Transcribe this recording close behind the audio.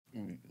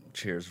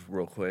cheers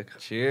real quick.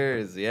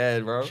 Cheers, yeah,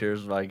 bro.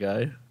 Cheers, my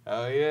guy.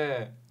 Oh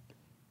yeah.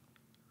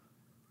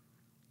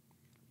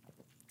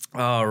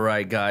 All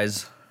right,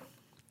 guys.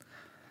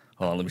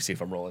 Hold on, let me see if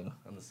I'm rolling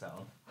on the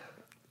sound.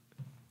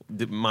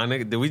 Did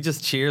we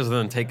just cheers and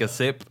then take a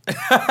sip? Okay,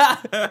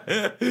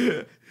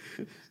 very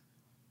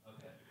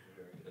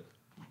good.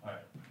 All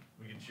right,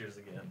 we can cheers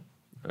again.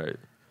 All right.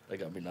 That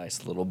got me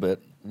nice a little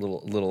bit,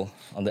 little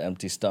on the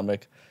empty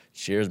stomach.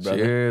 Cheers, brother.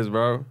 Cheers,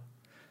 bro.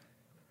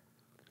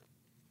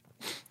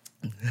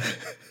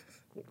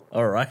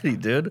 All righty,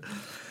 dude.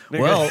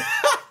 Well,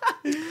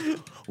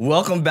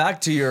 welcome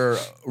back to your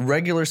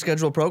regular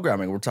scheduled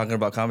programming. We're talking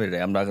about comedy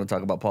today. I'm not going to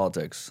talk about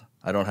politics.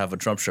 I don't have a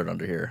Trump shirt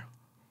under here.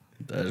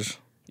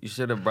 You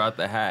should have brought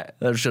the hat.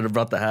 I should have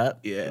brought the hat.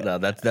 Yeah. No,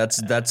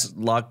 that's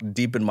locked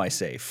deep in my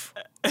safe.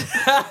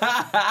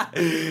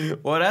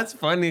 Well, that's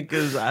funny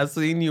because I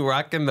seen you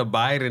rocking the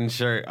Biden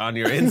shirt on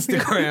your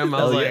Instagram.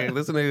 I was like, yeah.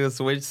 listen to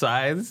switch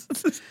sides.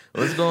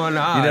 What's going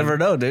on? You never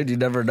know, dude. You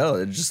never know.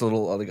 It's just a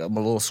little. Like, I'm a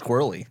little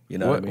squirrely. You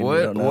know what I mean?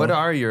 You don't know. What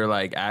are your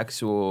like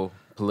actual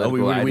political we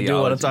do want to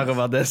ideologies? talk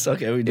about this.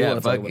 Okay, we do Yeah,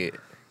 want to talk fuck about it.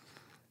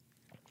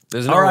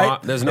 There's no All right. wrong,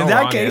 there's no in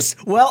that wrong case,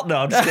 answer. well, no,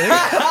 I'm just kidding.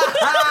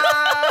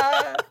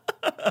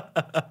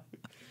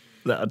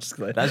 No, I'm just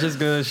kidding. That's just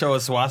gonna show a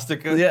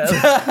swastika. Yeah.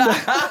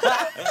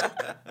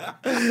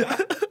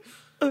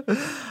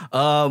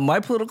 My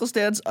political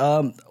stance.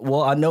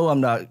 Well, I know I'm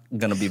not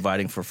gonna be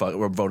voting for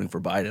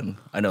Biden.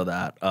 I know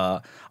that.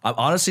 I'm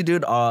honestly,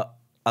 dude. I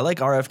like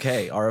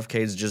RFK.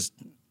 RFK's just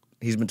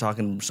he's been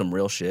talking some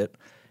real shit.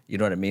 You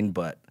know what I mean?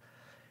 But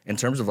in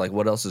terms of like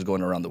what else is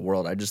going around the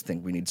world, I just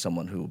think we need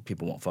someone who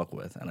people won't fuck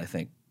with, and I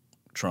think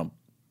Trump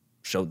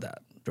showed that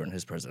during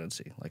his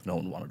presidency. Like no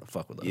one wanted to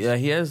fuck with us. Yeah,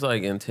 he has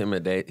like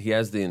He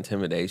has the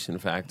intimidation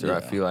factor. Yeah. I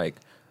feel like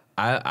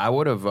I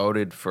would have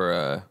voted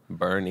for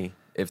Bernie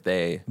if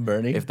they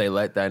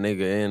let that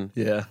nigga in.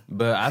 Yeah.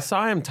 But I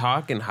saw him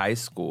talk in high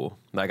school.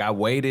 Like I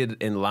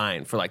waited in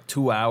line for like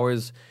 2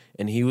 hours,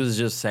 and he was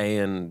just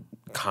saying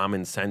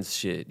common sense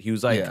shit. He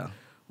was like, Yeah.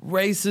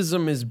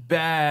 "Racism is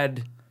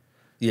bad.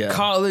 Yeah.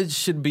 College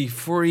should be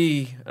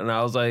free," and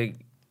I was like,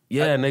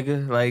 "Yeah,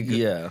 nigga." Like,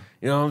 Yeah.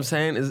 you know what I'm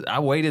saying? I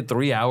waited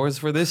 3 hours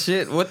for this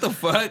shit. What the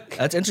fuck?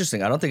 That's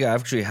interesting. I don't think I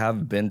actually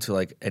have been to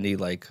like any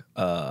like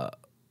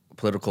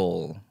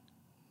political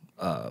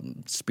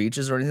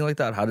speeches or anything like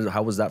that.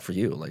 How was that for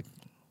you? Like,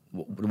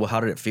 how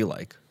did it feel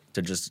like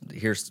to just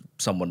hear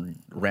someone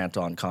rant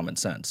on common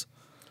sense?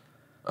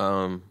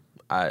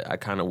 I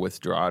kind of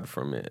withdrawed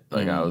from it.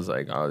 Like I was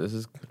like, oh,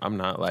 I'm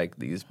not like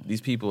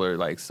these people are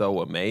like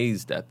so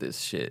amazed at this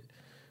shit.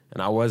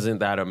 And I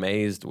wasn't that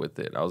amazed with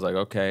it. I was like,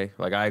 okay,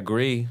 like I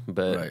agree,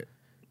 but Right.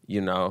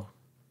 you know.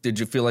 Did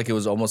you feel like it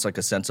was almost like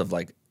a sense of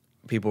like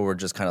people were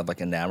just kind of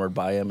like enamored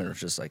by him and it was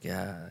just like,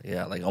 yeah,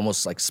 like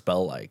almost like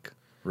spell like,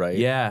 right?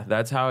 Yeah,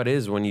 that's how it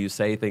is when you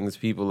say things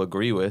people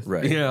agree with.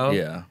 Right. You know?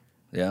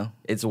 Yeah.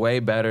 It's way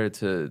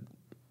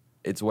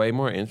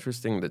more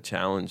interesting to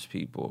challenge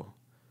people.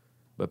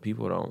 But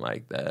people don't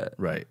like that.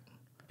 Right.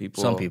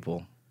 Some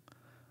people.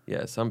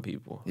 Yeah, some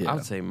people. Yeah. I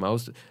would say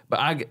most.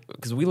 But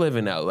because we live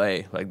in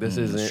LA. Like, this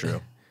isn't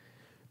true.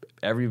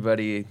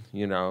 Everybody,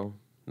 you know,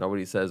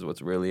 nobody says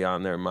what's really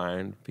on their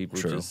mind. People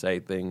True. just say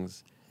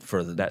things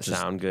For that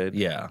sound good.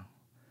 Yeah.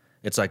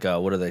 It's like,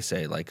 what do they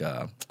say? Like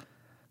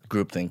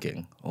group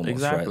thinking almost,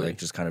 Exactly. right? Like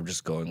just kind of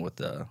just going with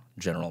the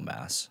general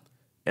mass.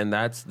 And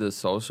that's the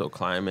social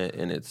climate,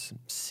 and it's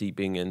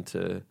seeping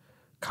into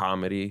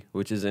comedy,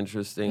 which is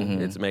interesting.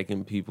 Mm-hmm. It's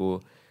making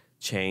people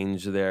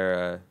change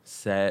their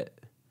set,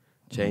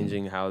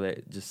 changing how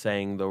they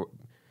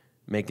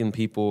making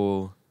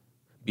people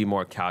be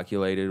more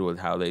calculated with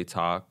how they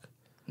talk.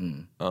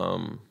 Do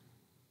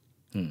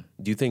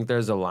you think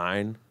there's a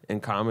line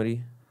in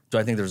comedy? Do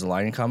I think there's a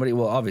line in comedy?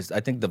 Well, obviously, I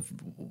think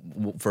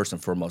first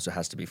and foremost, it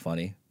has to be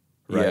funny,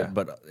 right? Yeah.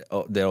 But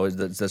there's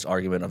this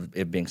argument of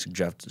it being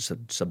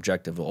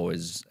subjective will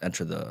always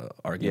enter the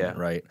argument,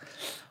 Yeah. right?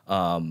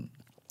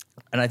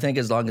 And I think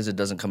as long as it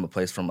doesn't come a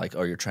place from like,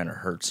 oh, you're trying to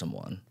hurt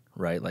someone,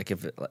 right? Like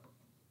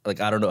like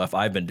I don't know if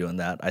I've been doing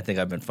that. I think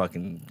I've been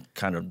fucking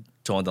kind of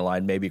towing the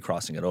line, maybe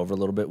crossing it over a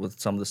little bit with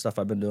some of the stuff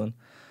I've been doing.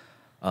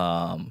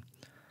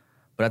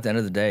 But at the end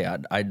of the day,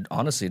 I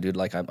honestly, dude,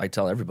 like I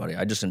tell everybody,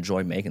 I just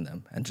enjoy making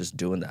them and just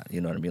doing that.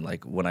 You know what I mean?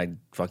 Like when I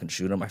fucking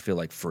shoot them, I feel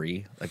like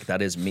free. Like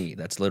that is me.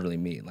 That's literally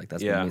me. Like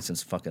that's been me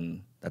since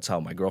fucking. That's how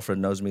my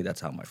girlfriend knows me. That's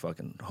how my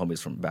fucking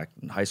homies from back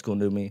in high school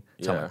knew me.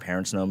 That's how my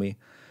parents know me.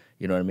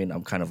 You know what I mean?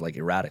 I'm kind of like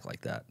erratic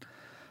like that.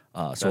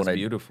 That's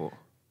beautiful.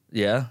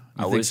 Yeah,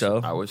 I think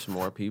so. I wish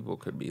more people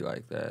could be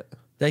like that.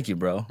 Thank you,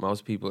 bro.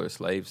 Most people are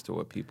slaves to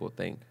what people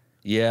think.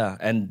 Yeah,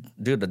 and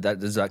dude,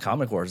 there's that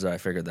Comic Wars that I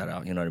figured that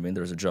out. You know what I mean?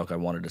 There was a joke I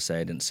wanted to say,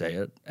 I didn't say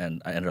it,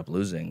 and I ended up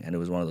losing. And it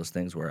was one of those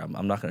things where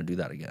I'm not going to do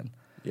that again.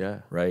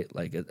 Yeah, right.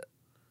 Like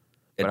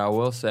but I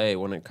will say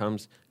when it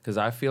comes, because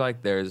I feel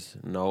like there's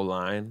no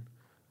line,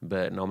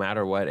 but no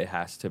matter what, it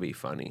has to be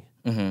funny.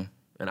 Mm-hmm.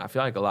 And I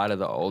feel like a lot of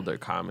the older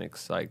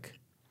comics, like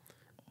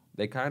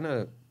they kind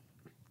of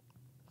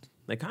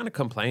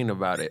complain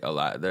about it a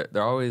lot. They're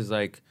always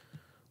like,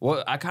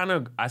 Well,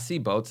 I see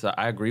both sides.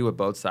 I agree with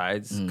both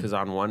sides because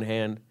on one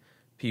hand,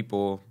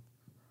 people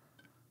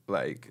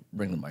like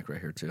Bring the mic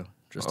right here too.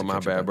 Just Oh, to my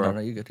catch bad, it. bro.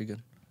 No, you good. You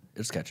good.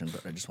 It's catching,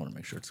 but I just want to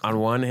make sure it's. on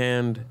one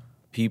hand,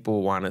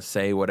 people want to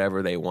say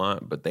whatever they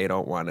want, but they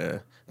don't want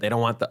to. They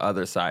don't want the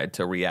other side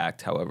to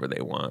react however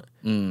they want.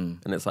 And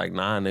it's like,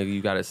 nah, nigga,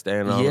 you got to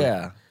stand on.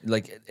 Yeah,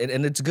 like,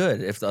 and it's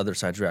good if the other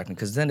side's reacting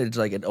because then it's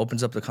like it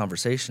opens up the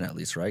conversation at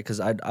least, right? Because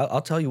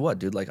I'll tell you what,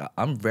 dude. Like,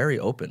 I'm very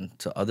open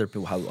to other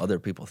people, how other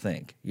people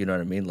think. You know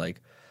what I mean?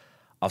 Like,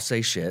 I'll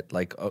say shit.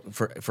 Like,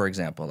 for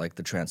example, like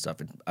the trans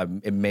stuff.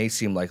 It may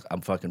seem like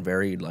I'm fucking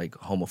very like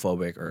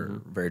homophobic or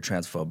very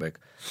transphobic,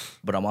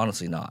 but I'm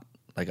honestly not.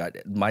 Like,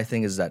 my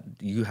thing is that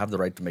you have the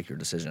right to make your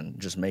decision.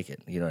 Just make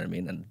it. You know what I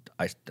mean?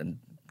 And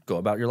go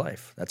about your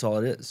life. That's all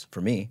it is for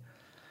me.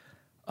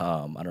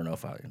 I don't know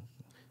if I.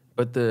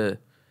 But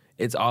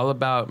it's all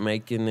about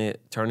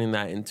turning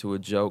that into a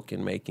joke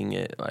and making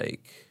it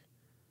like,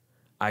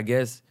 I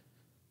guess,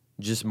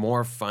 just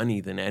more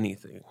funny than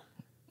anything.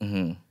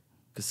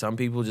 Because some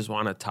people just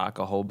want to talk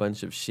a whole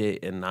bunch of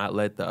shit and not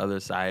let the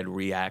other side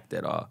react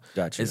at all.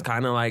 Gotcha. It's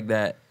kind of like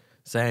that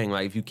saying,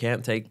 like, if you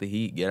can't take the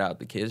heat, get out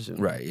the kitchen.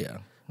 Right. Yeah.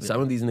 Some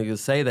of these niggas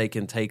say they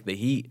can take the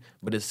heat,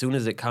 but as soon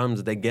as it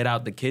comes, they get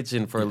out the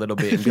kitchen for a little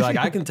bit and be like,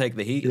 I can take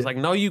the heat. It's like,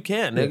 no, you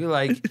can't, nigga.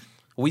 Like,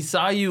 we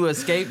saw you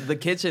escape the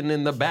kitchen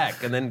in the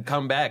back and then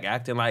come back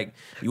acting like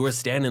you were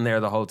standing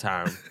there the whole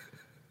time.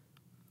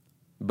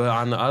 But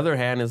on the other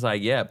hand, it's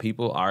like, yeah,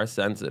 people are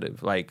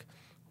sensitive. Like,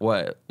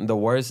 what? The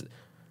worst...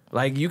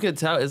 Like, you could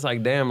tell, it's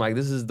like, damn, like,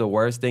 this is the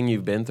worst thing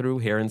you've been through,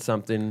 hearing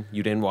something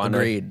you didn't want to...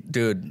 Agreed.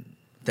 Dude,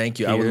 thank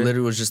you. I Hear?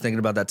 literally was just thinking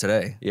about that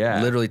today.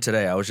 Yeah. Literally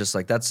today. I was just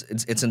like,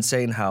 it's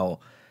insane how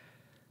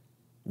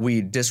we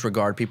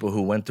disregard people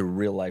who went through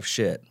real life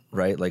shit,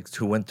 right? Like,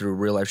 who went through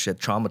real life shit,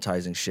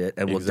 traumatizing shit,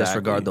 and we'll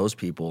disregard those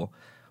people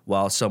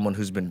while someone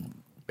who's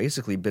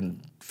basically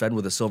been fed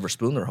with a silver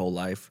spoon their whole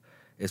life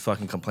is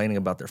fucking complaining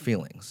about their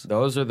feelings.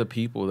 Those are the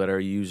people that are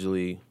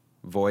usually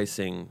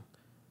voicing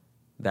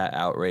that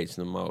outrage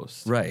the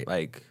most. Right.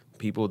 Like,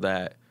 people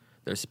that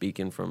they're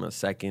speaking from a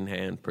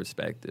secondhand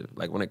perspective.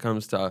 Like, when it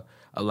comes to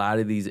a lot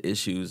of these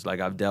issues,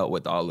 like, I've dealt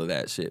with all of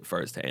that shit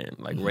firsthand.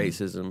 Like,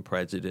 racism,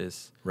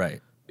 prejudice.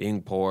 Right.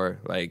 Being poor.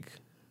 Like,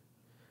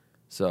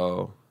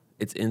 so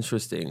it's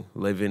interesting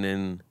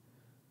living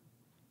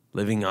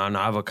on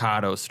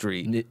Avocado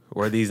Street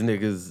where these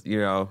niggas, you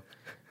know,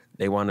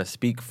 they want to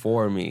speak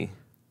for me,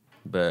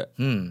 but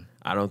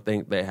I don't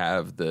think they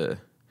have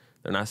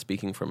they're not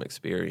speaking from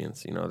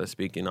experience, you know, they're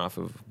speaking off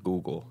of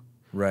Google.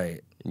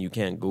 Right. And you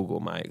can't Google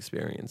my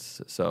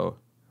experience. So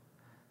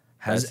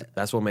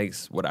that's what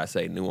makes what I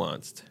say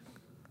nuanced,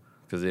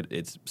 because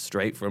it's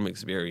straight from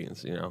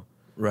experience, you know?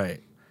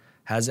 Right.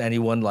 Has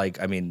anyone, like,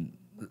 I mean,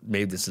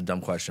 maybe this is a dumb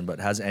question, but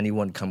has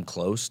anyone come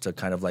close to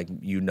kind of like,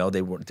 you know,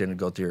 they didn't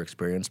go through your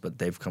experience, but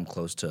they've come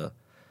close to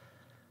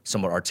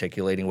somewhat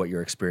articulating what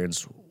your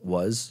experience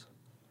was?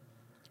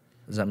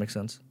 Does that make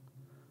sense?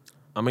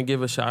 I'm going to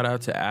give a shout out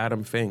to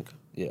Adam Fink.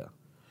 Yeah.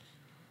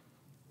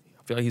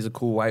 I feel like he's a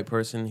cool white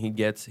person.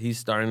 He's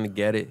starting to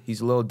get it. He's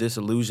a little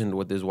disillusioned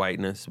with his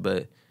whiteness,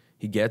 but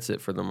he gets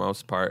it for the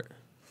most part.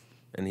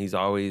 And he's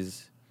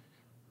always,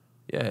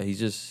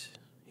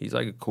 he's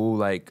like a cool,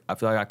 like, I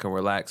feel like I can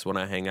relax when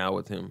I hang out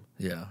with him.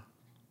 Yeah.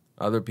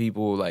 Other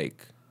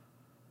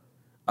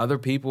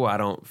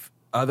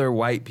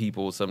white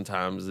people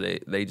sometimes,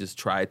 they just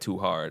try too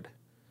hard.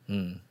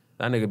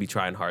 That nigga be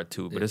trying hard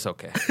too, but it's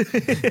okay.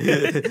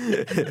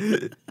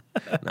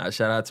 Nah,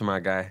 shout out to my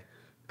guy.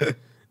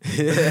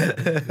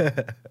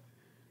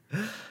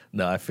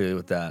 No, I feel you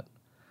with that.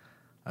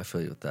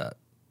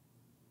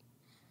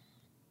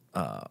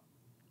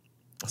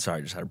 Sorry,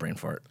 I just had a brain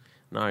fart.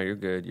 No, you're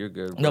good. You're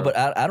good, bro. No, but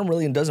Adam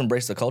really does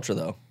embrace the culture,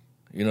 though.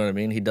 You know what I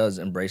mean? He does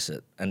embrace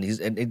it,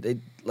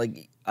 and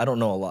like, I don't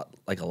know a lot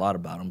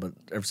about him, but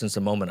ever since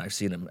the moment I've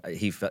seen him,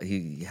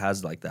 he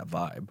has like that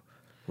vibe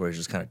where he's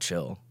just kind of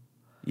chill.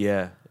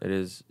 Yeah, it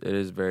is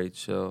very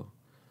chill.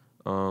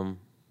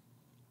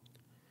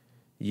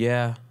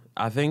 Yeah,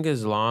 I think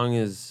as long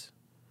as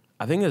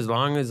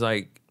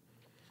like,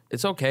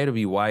 it's okay to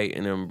be white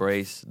and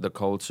embrace the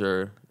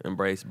culture,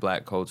 embrace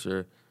black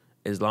culture,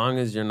 as long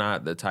as you're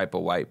not the type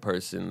of white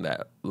person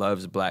that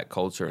loves black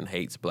culture and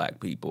hates black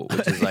people,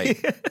 which is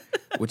like,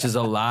 which is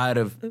a lot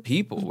of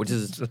people, which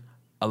is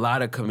a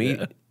lot of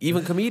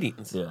even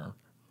comedians. Yeah.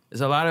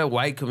 There's a lot of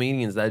white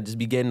comedians that just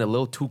be getting a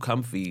little too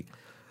comfy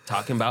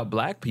talking about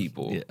black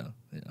people. Yeah,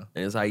 yeah.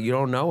 And it's like, you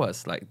don't know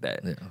us like that.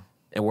 Yeah.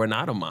 And we're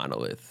not a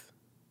monolith.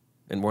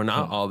 And we're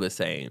not all the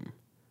same.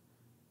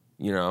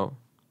 You know?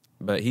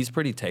 But he's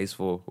pretty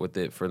tasteful with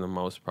it for the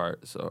most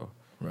part, so.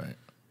 Right.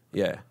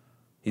 Yeah.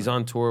 He's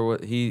on tour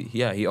with,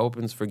 he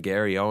opens for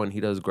Gary Owen. He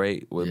does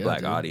great with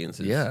black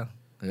audiences. Yeah,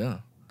 yeah.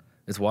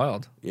 It's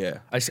wild. Yeah.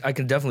 I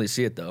can definitely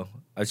see it, though.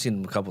 I've seen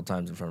him a couple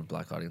times in front of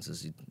black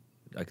audiences.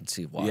 I can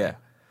see why. Yeah.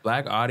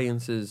 Black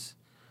audiences,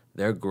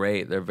 they're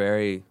great. They're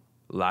very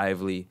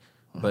lively,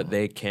 but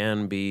they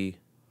can be.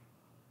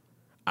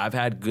 I've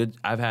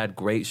had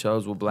great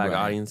shows with black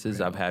audiences.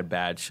 Right. I've had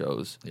bad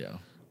shows. Yeah.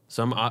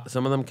 Some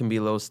of them can be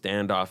a little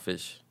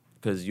standoffish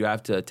because you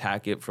have to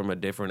attack it from a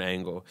different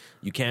angle.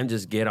 You can't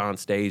just get on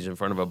stage in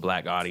front of a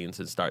black audience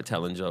and start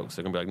telling jokes.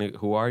 They're gonna be like, "Nigga,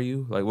 who are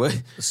you? Like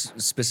what?"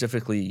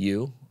 Specifically,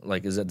 you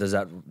like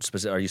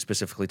are you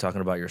specifically talking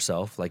about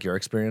yourself, like your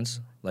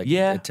experience? Like,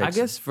 yeah, I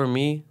guess for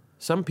me,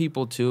 some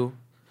people too,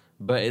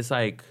 but it's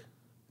like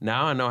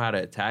now I know how to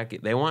attack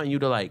it. They want you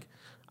to like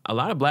a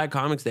lot of black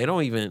comics.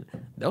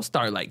 They'll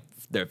start like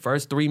their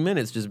first 3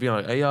 minutes just being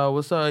like, "Hey y'all,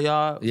 what's up,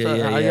 y'all?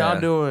 How y'all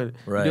doing?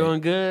 Right. You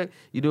doing good?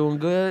 You doing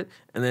good?"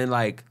 And then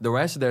like the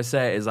rest of their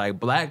set is like,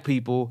 "Black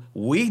people,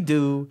 we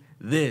do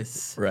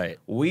this, Right?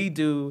 We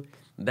do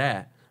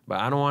that." But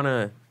I don't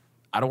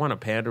want to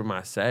pander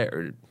my set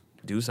or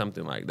do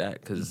something like that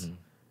because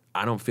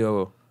I don't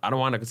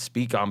want to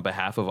speak on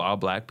behalf of all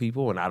black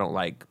people, and I don't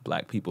like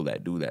black people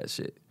that do that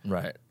shit.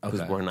 Right.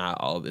 Because we're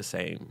not all the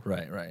same.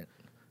 Right.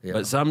 Yeah.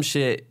 But some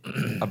shit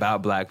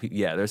about black people,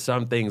 yeah, there's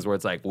some things where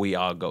it's like we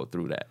all go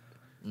through that.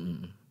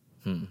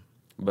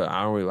 But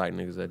I don't really like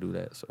niggas that do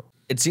that. So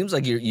it seems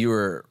like you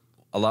were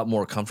a lot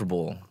more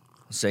comfortable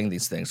saying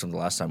these things from the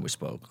last time we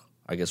spoke.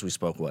 I guess we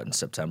spoke, in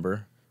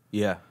September?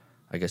 yeah,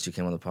 I guess you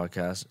came on the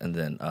podcast, and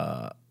then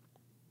I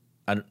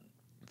don't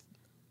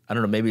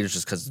know. Maybe it's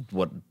just because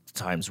what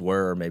times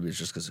were, or maybe it's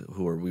just because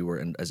we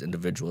were as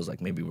individuals.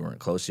 Like maybe we weren't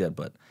close yet,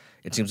 but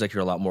it seems like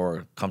you're a lot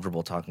more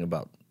comfortable talking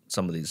about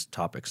some of these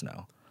topics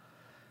now.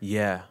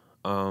 yeah.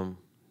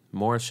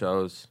 More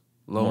shows,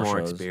 a little more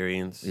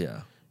experience.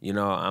 Yeah, You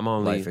know, I'm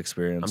only life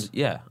experience.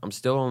 I'm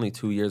still only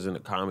 2 years into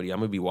comedy. I'm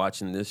gonna be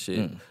watching this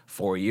shit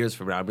 4 years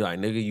from now. I'll be like,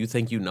 nigga, you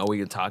think you know what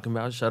you're talking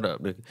about? Shut up,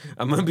 nigga.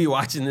 I'm gonna be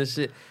watching this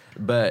shit.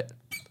 But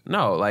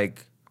no,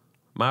 like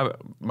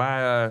my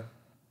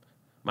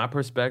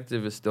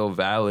perspective is still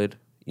valid,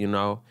 you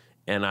know,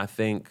 and I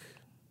think,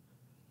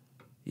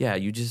 yeah,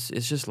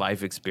 it's just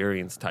life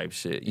experience type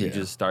shit. You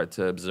just start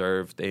to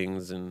observe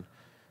things and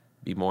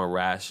be more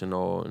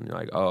rational, and you're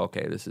like, oh,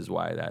 okay, this is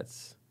why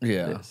that's.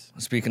 Yeah. This.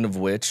 Speaking of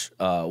which,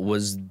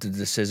 was the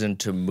decision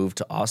to move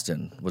to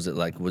Austin? Was it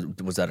like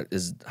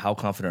how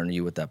confident are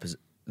you with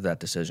that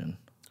decision?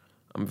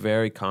 I'm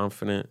very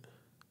confident.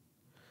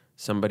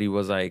 Somebody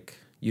was like,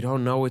 "You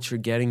don't know what you're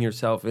getting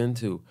yourself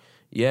into."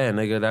 Yeah,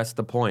 nigga, that's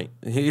the point.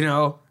 You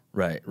know?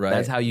 Right.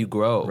 That's how you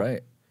grow.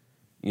 Right.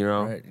 You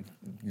know? Right.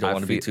 You don't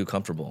want to be too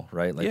comfortable,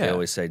 right? Like they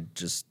always say,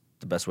 just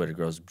the best way to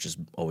grow is just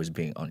always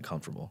being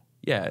uncomfortable.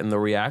 Yeah, and the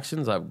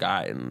reactions I've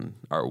gotten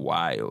are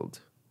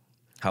wild.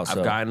 How so?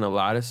 I've gotten a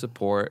lot of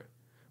support,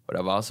 but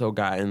I've also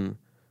gotten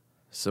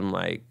some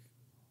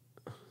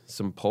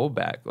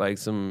pullback, like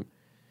some,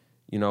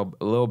 you know,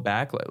 a little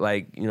backlash.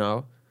 Like, you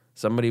know,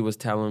 somebody was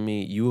telling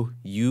me,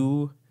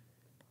 you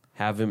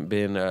haven't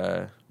been,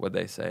 what'd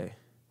they say?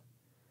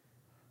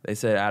 They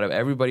said, out of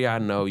everybody I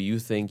know, you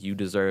think you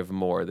deserve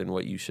more than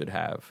what you should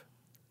have.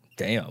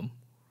 Damn.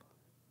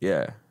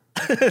 Yeah.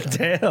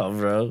 Damn,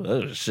 bro.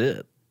 Oh,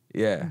 shit.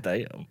 Yeah.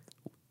 Damn.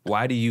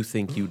 Why do you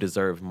think you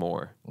deserve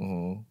more?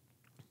 Mm-hmm.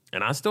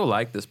 And I still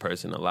like this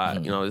person a lot.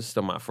 Mm-hmm. You know, this is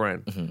still my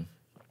friend. Mm-hmm.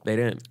 They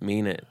didn't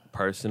mean it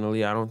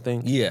personally, I don't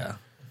think. Yeah.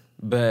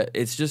 But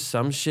it's just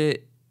some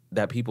shit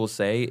that people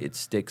say, it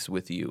sticks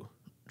with you.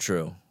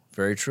 True.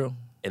 Very true.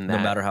 And no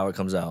matter how it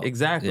comes out.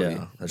 Exactly.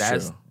 Yeah,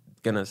 that's true.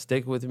 Gonna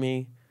stick with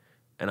me.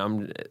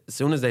 And as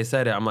soon as they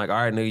said it, I'm like, all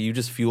right, nigga, you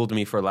just fueled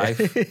me for life.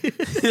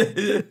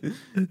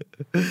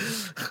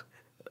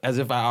 As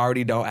if I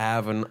already don't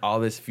have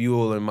all this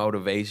fuel and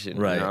motivation,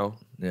 right. You know?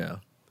 Yeah.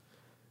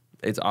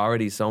 It's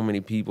already so many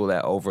people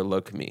that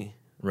overlook me.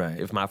 Right.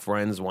 If my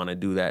friends want to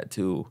do that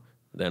too,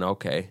 then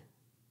okay,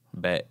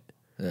 bet.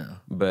 Yeah.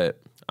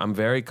 But I'm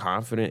very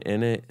confident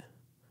in it.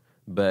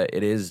 But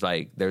it is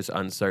like there's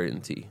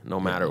uncertainty no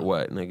matter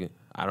what, nigga.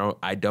 I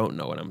don't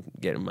know what I'm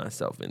getting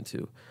myself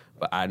into,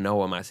 but I know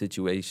what my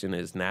situation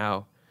is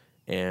now,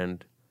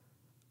 and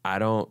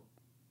there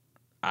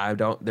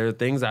are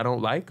things I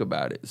don't like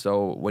about it.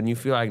 So when you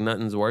feel like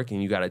nothing's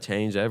working, you got to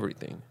change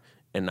everything.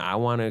 And I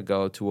want to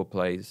go to a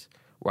place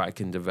where I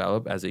can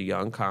develop as a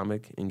young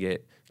comic and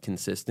get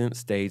consistent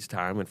stage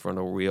time in front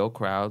of real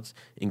crowds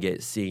and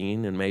get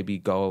seen and maybe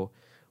go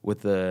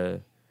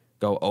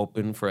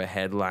open for a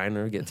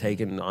headliner, get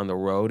taken on the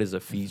road as a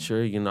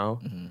feature, you know?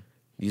 Mm-hmm.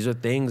 These are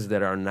things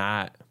that are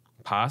not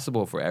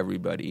possible for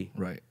everybody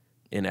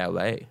in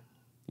LA.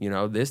 You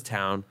know, this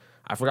town,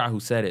 I forgot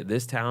who said it.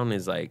 This town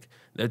is like,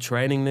 they're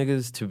training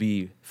niggas to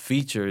be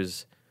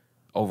features.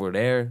 Over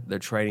there, they're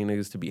training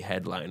niggas to be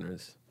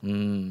headliners.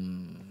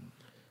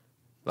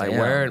 Like,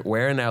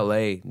 where in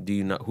LA do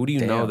you know, who do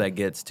you know that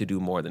gets to do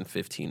more than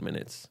 15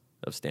 minutes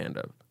of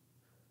stand-up?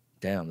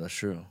 Damn, that's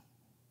true.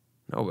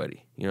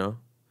 Nobody, you know?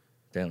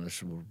 Damn,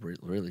 that's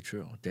really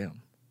true.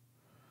 Damn.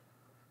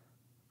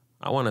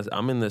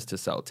 I'm in this to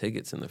sell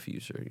tickets in the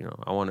future, you know?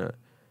 I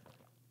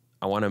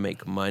want to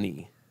make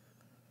money.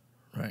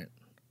 Right.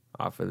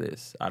 Off of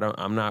this.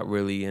 I'm not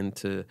really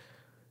into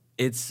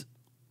it's,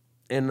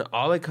 and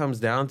all it comes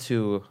down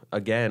to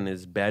again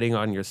is betting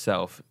on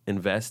yourself,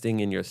 investing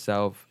in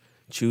yourself,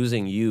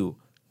 choosing you,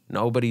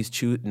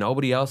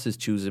 nobody else is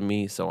choosing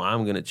me, so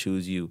I'm gonna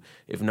choose you.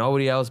 If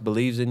nobody else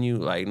believes in you,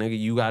 like nigga,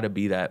 you gotta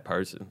be that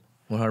person.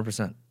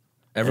 100%.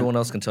 Everyone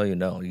else can tell you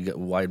no.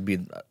 Why be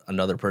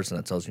another person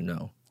that tells you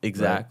no?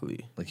 Exactly.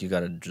 Right? Like you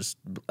gotta just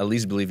at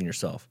least believe in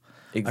yourself.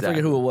 Exactly. I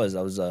forget who it was.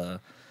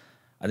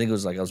 I think it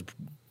was like I was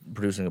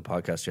producing a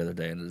podcast the other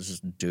day, and there's this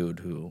dude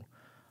who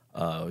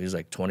he was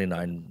like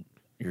 29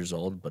 years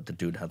old, but the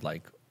dude had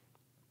like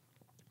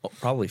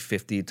probably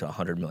 $50 to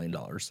 $100 million.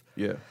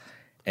 Yeah.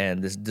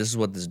 And this is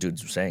what this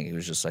dude's saying. He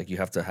was just like, you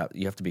have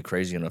to be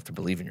crazy enough to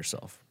believe in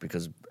yourself,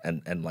 because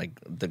and like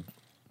the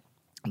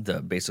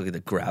basically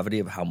the gravity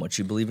of how much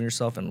you believe in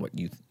yourself and what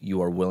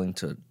you are willing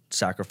to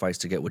sacrifice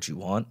to get what you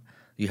want.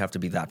 You have to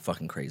be that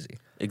fucking crazy.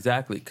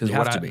 Exactly, because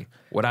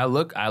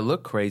I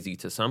look crazy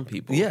to some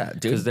people. Yeah,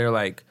 dude. Because they're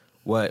like,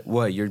 what?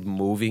 You're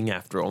moving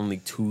after only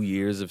 2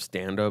 years of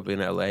stand up in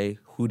LA?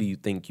 Who do you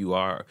think you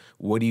are?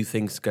 What do you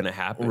think's gonna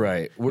happen?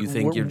 Right. You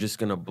think you're just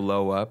gonna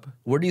blow up?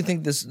 Where do you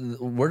think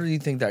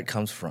that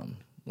comes from?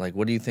 Like,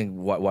 what do you think?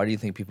 Why do you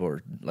think people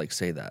are like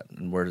say that?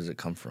 And where does it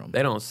come from?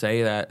 They don't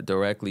say that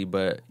directly,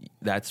 but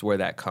that's where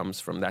that comes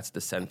from. That's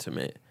the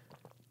sentiment.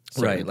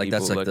 Right, like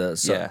that's like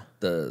that's like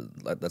the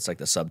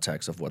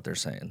subtext of what they're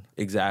saying.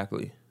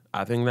 Exactly.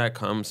 I think that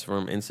comes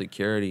from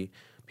insecurity.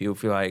 People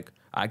feel like,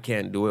 I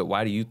can't do it.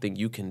 Why do you think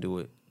you can do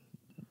it?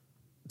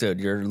 Dude,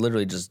 you're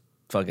literally just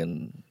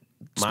fucking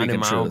minding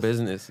my own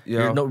business.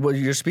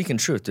 You're speaking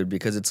truth, dude,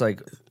 because it's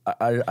like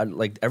I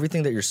like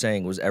everything that you're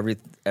saying was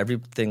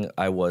everything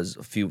I was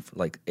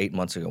 8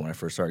 months ago when I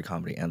first started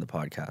comedy and the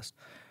podcast,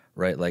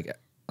 right? Like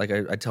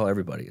I tell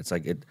everybody, it's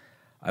like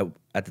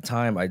at the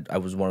time I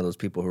was one of those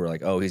people who were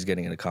like, oh, he's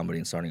getting into comedy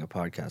and starting a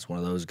podcast, one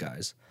of those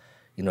guys,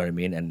 you know what I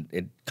mean? And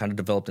it kind of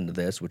developed into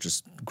this, which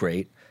is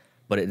great,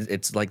 but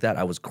it's like that.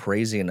 I was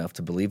crazy enough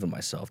to believe in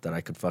myself that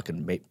I could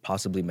fucking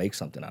possibly make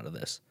something out of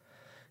this.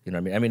 You know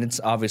what I mean? I mean, it's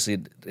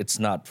obviously it's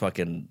not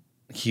fucking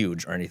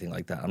huge or anything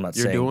like that. I'm not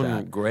saying that. You're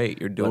doing great.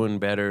 You're doing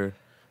better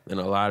than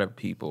a lot of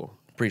people.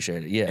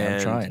 Appreciate it. Yeah, and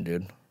I'm trying,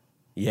 dude.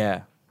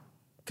 Yeah.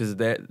 Because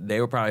they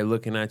were probably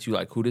looking at you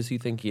like, who does he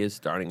think he is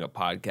starting a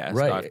podcast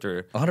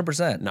after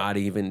 100%. not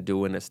even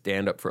doing a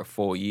stand-up for a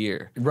full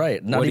year?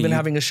 Right. Not even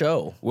having a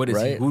show. What is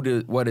right?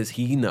 What does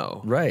he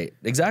know? Right.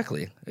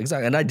 Exactly.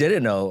 And I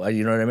didn't know.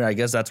 You know what I mean? I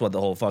guess that's what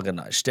the whole fucking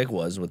shtick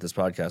was with this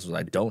podcast was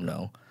I don't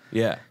know.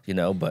 Yeah. You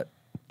know, but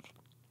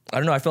I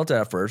don't know. I felt it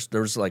at first.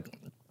 There was like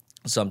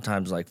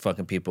sometimes like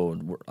fucking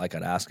people, like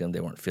I'd ask them, they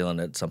weren't feeling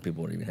it. Some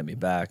people wouldn't even hit me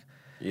back.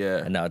 Yeah.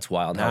 And now it's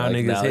wild. Now how,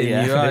 niggas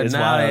hitting you up. It's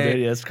now wild,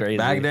 dude. It's crazy.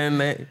 Back then,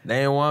 they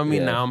didn't want me.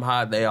 Yeah. Now I'm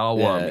hot. They all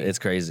want me. It's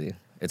crazy.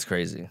 It's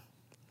crazy.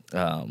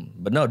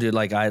 But no, dude,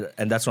 like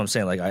and that's what I'm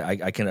saying. Like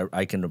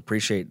I can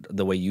appreciate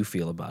the way you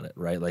feel about it,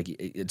 right? Like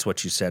it's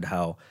what you said,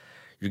 how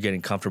you're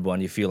getting comfortable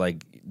and you feel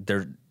like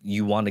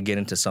you want to get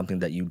into something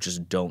that you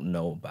just don't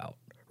know about,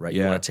 right?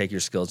 Yeah. You want to take your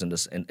skills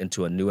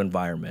into a new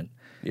environment,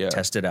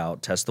 test it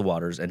out, test the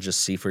waters, and just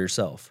see for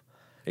yourself.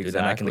 Exactly.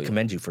 And I can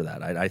commend you for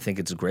that. I think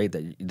it's great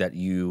that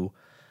you,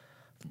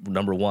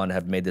 number one,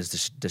 have made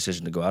this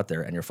decision to go out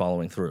there and you're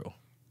following through.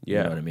 Yeah.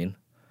 You know what I mean?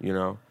 You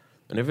know?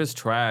 And if it's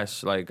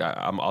trash, like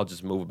I'll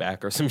just move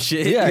back or some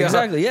shit. Yeah, you know?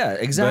 exactly. Yeah,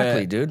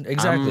 exactly, but dude.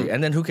 Exactly.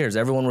 And then who cares?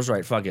 Everyone was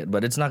right. Fuck it.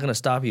 But it's not going to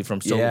stop you from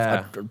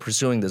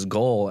pursuing this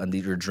goal and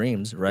your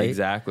dreams, right?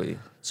 Exactly.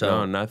 So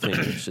no, nothing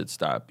should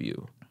stop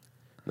you.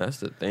 That's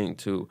the thing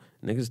too.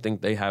 Niggas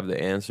think they have the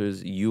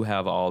answers. You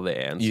have all the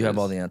answers. You have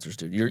all the answers,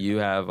 dude. You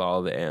have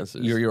all the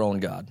answers. You're your own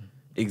God.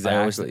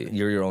 Exactly.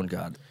 You're your own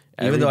God.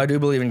 Even though I do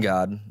believe in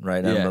God,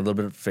 right? I'm a little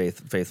bit of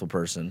faithful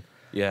person.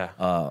 Yeah.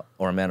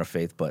 Or a man of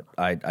faith, but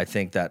I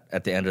think that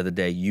at the end of the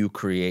day, you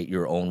create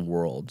your own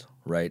world,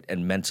 right?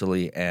 And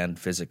mentally and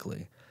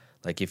physically.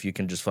 Like if you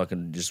can just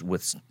fucking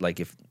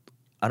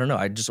I don't know,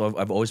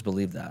 I've always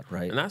believed that,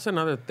 right? And that's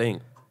another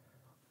thing.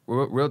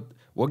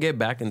 We'll get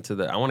back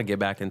into I want to get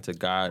back into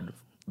God,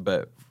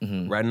 but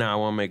right now I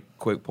want to make a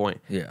quick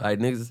point. Yeah. Like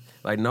niggas,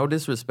 like no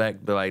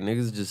disrespect, but like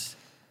niggas just,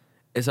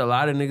 it's a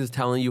lot of niggas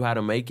telling you how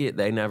to make it.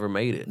 They never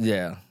made it.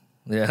 Yeah.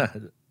 Yeah.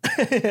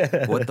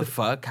 What the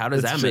fuck? How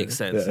does that make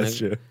sense? Yeah, that's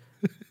true.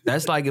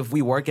 That's like if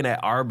we working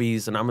at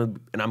Arby's and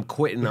I'm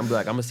quitting. I'm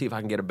like, I'm gonna see if I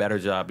can get a better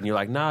job, and you're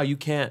like, no, you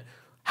can't.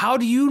 How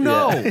do you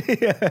know?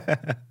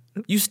 Yeah.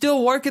 You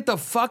still work at the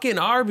fucking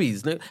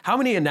Arby's. How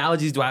many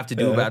analogies do I have to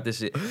do about this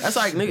shit? That's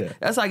like, nigga,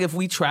 that's like if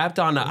we trapped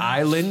on the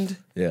island.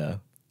 Yeah.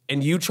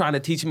 And you trying to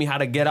teach me how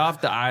to get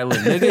off the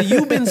island, nigga.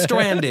 You been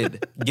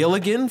stranded,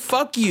 Gilligan.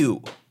 Fuck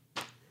you,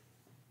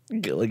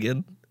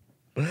 Gilligan.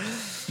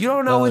 You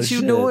don't know what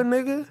you doing,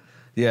 nigga.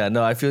 Yeah,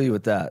 no, I feel you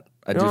with that.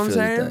 I do feel you with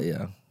that,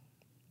 yeah.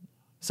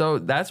 So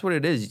that's what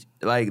it is.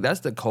 Like,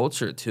 that's the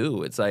culture,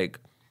 too. It's like,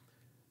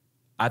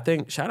 I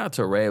think, shout out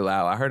to Ray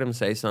Lau. I heard him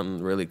say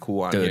something really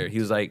cool on here. He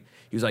was like,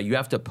 you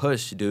have to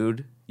push,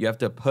 dude. You have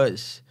to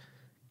push.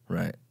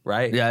 Right.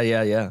 Right? Yeah.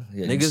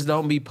 Niggas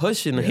don't be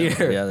pushing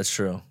here. Yeah, that's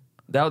true.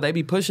 They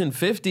be pushing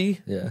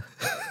 50. Yeah.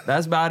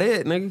 That's about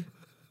it, nigga.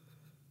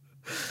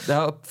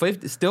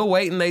 50, still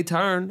waiting they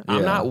turn.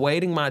 I'm not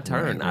waiting my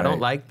turn. I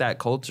don't like that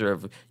culture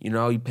of,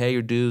 you pay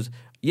your dues.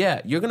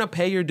 Yeah, you're going to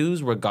pay your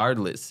dues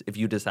regardless if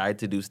you decide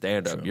to do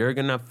stand-up. True. You're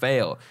going to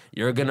fail.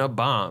 You're going to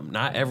bomb.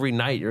 Not every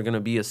night you're going to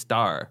be a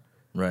star.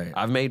 Right.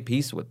 I've made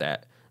peace with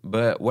that.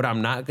 But what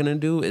I'm not going to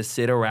do is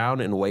sit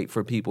around and wait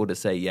for people to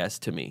say yes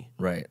to me.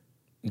 Right.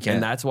 You And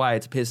can't. that's why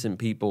it's pissing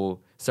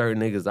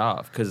certain niggas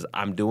off, because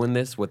I'm doing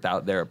this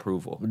without their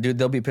approval. Dude,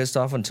 they'll be pissed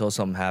off until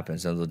something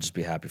happens, and they'll just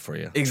be happy for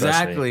you.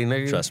 Exactly,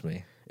 nigga. Trust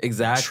me.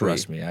 Exactly.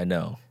 Trust me. I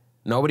know.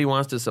 Nobody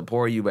wants to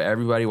support you, but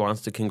everybody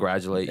wants to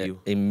congratulate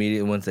you.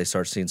 Immediately once they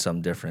start seeing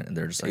something different, and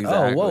they're just like,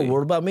 Exactly. "Oh, whoa,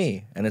 what about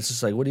me?" And it's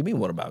just like, "What do you mean?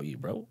 What about you,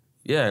 bro?"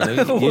 Yeah,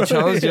 nigga, you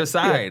chose your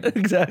side. Yeah,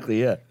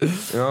 exactly. Yeah. You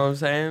know what I'm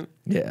saying?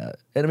 Yeah.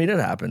 And I mean, it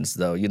happens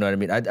though. You know what I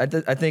mean?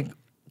 I think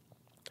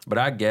But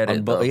I get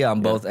it.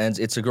 on both ends,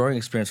 it's a growing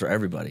experience for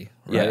everybody,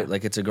 right? Yeah.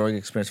 Like it's a growing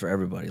experience for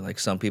everybody. Like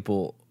some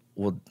people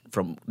will,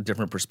 from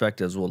different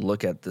perspectives, will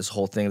look at this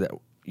whole thing that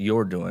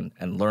you're doing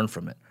and learn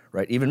from it,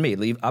 right? Even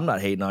me, I'm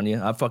not hating on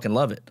you. I fucking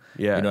love it.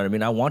 Yeah. You know what I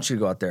mean? I want you to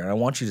go out there and I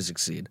want you to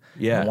succeed.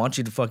 Yeah. I want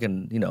you to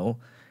fucking,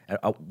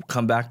 I'll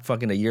come back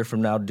fucking a year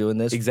from now doing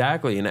this.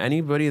 Exactly. And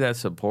anybody that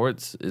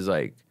supports is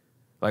like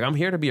I'm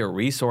here to be a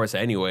resource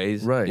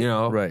anyways. Right, You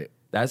know? right.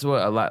 That's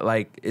what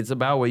it's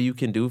about what you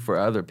can do for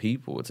other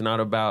people. It's not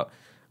about,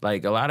 a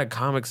lot of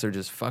comics are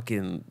just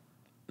fucking,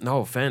 no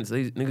offense,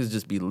 these niggas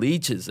just be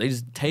leeches. They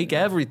just take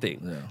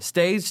everything. Yeah.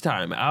 Stage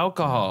time,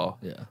 alcohol,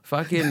 Yeah.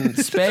 fucking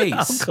space.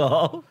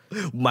 Alcohol,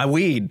 my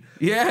weed.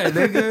 Yeah,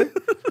 nigga.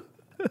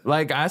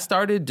 I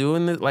started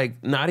doing this,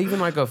 not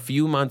even a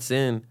few months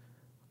in.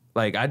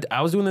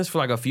 I was doing this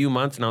for a few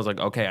months, and I was like,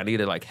 okay, I need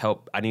to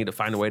help. I need to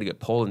find a way to get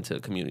pulled into the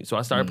community. So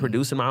I started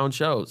producing my own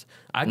shows.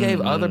 I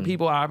gave other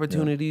people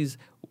opportunities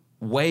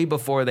way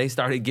before they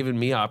started giving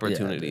me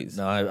opportunities.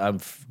 Yeah, no, I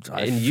And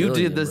feel you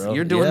did this. bro.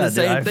 You're doing the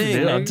same dude, thing.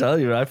 Dude, I'm nigga.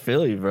 telling you, I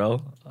feel you,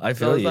 bro. I So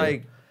feel it's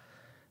you.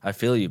 I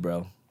feel you,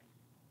 bro.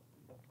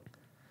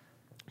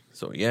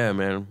 So yeah,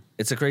 man.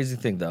 It's a crazy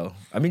thing, though.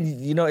 I mean,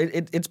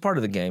 it's part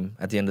of the game.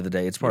 At the end of the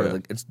day, it's part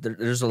of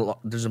the.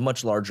 There's a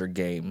much larger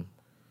game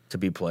to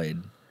be played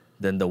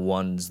than the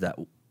one that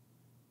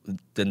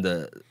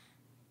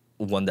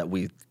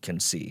we can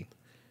see.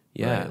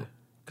 Yeah, Right.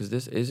 because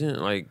this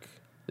isn't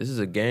this is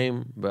a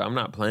game, but I'm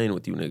not playing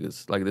with you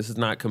niggas. This is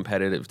not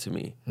competitive to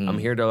me. I'm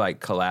here to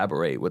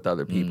collaborate with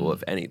other people.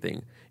 If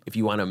anything, if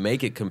you want to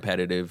make it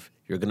competitive,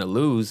 you're gonna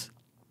lose.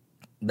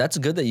 That's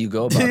good that you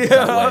go about it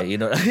that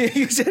way.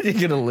 You said you're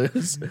gonna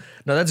lose.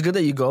 No, that's good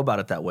that you go about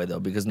it that way though,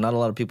 because not a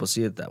lot of people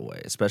see it that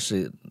way,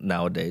 especially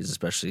nowadays,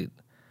 especially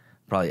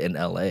probably in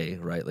LA,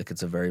 right?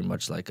 It's a very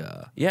much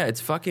a Yeah,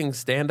 it's fucking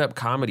stand-up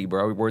comedy,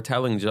 bro. We're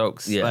telling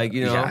jokes. yeah,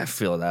 yeah. I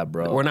feel that,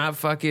 bro. We're not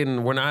fucking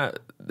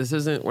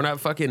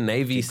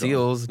Navy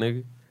SEALs,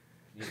 nigga.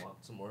 You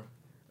want some more?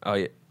 Oh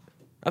yeah.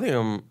 I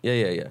think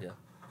yeah.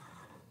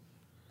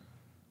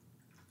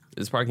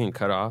 Is parking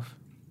cut off?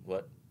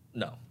 What?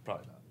 No,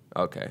 probably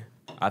not. Okay.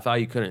 I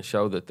thought you couldn't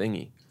show the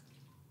thingy.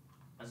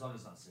 As long as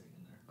it's not sitting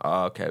in there.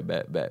 Oh, okay,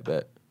 bet.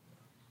 But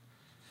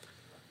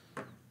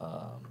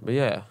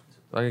yeah,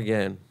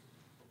 again,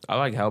 I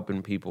like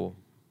helping people.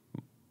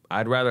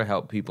 I'd rather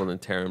help people than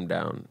tear them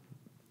down.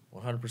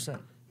 100%.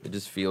 It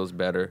just feels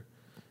better.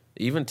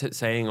 Even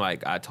saying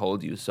I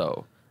told you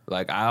so.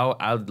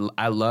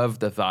 I love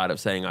the thought of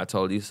saying I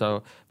told you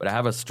so, but I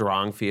have a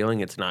strong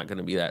feeling it's not going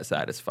to be that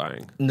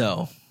satisfying.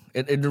 No,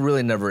 it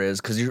really never is,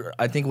 because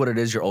I think what it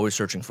is, you're always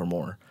searching for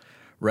more,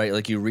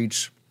 right? You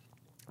reach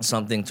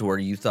something to where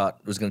you thought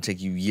it was going to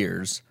take you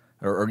years,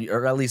 or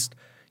at least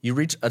you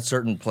reach a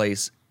certain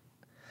place.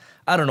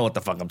 I don't know what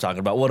the fuck I'm talking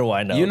about. What do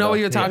I know? You know what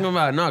you're talking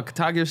about. No,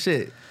 talk your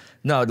shit.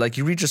 No,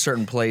 you reach a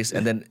certain place,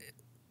 and then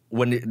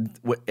when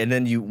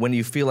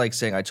you feel like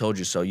saying "I told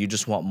you so," you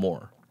just want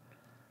more,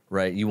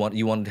 right? You want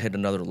to hit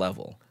another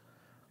level,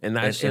 And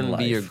that shouldn't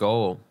be your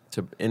goal.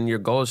 And your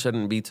goal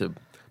shouldn't be to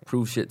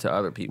prove shit to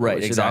other people. Right,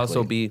 It should exactly.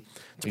 also be to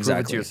prove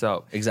it to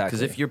yourself. Exactly.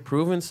 Because if you're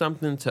proving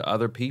something to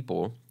other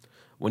people,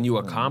 when you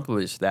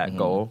accomplish that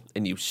goal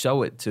and you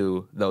show it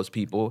to those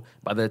people,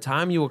 by the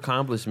time you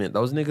accomplish it,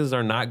 those niggas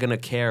are not gonna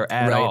care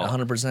at all. Right,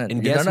 100%.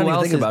 And They're guess not who even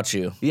else thinking is, about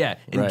you. Yeah,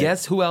 and Right.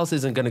 guess who else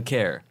isn't gonna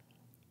care?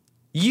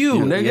 You,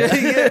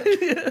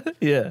 nigga.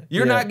 Yeah,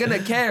 You're not gonna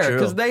care True.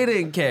 because they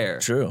didn't care.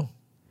 True.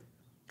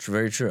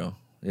 Very true.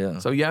 Yeah.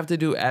 So you have to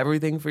do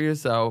everything for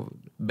yourself,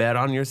 bet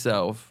on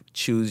yourself,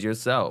 choose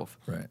yourself.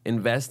 Right.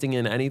 Investing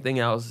in anything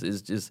else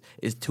is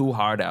too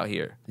hard out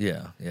here.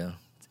 Yeah.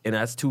 And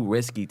that's too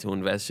risky to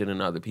invest in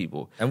other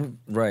people. And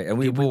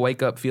we People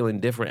wake up feeling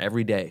different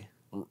every day.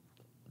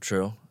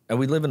 true. And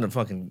we live in a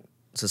fucking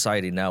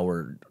society now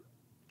where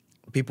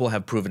people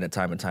have proven it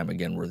time and time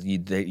again where you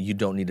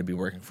don't need to be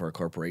working for a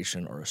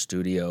corporation or a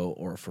studio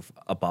or for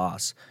a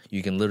boss.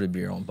 You can literally be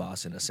your own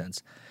boss in a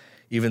sense.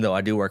 Even though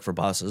I do work for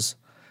bosses,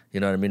 you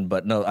know what I mean?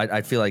 But no,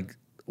 I feel like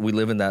we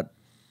live in that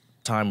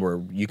time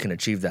where you can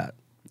achieve that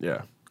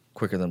Yeah.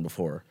 quicker than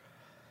before.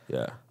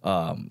 Yeah.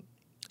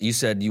 You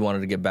said you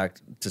wanted to get back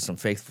to some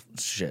faith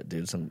shit,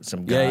 dude. Some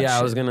God Yeah, I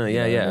shit, was gonna. you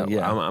know Yeah, what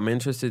I mean? I'm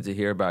interested to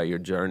hear about your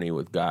journey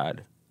with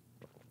God.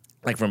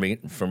 Like from the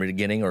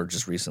beginning or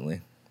just recently?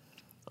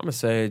 I'm gonna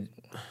say,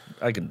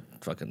 I can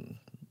fucking.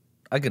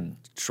 I could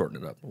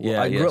shorten it up.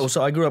 Yeah,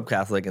 I grew up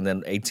Catholic, and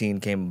then 18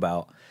 came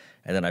about,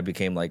 and then I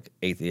became like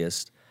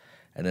atheist,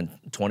 and then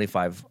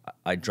 25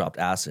 I dropped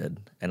acid,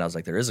 and I was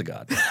like, there is a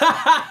God. I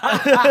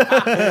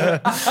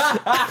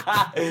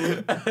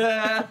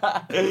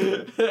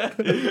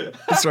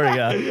swear to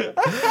God,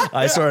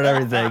 I started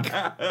everything.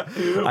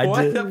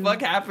 What the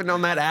fuck happened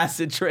on that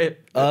acid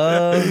trip?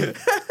 I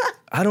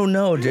don't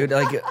know, dude.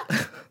 Like.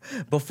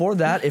 Before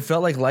that, it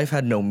felt like life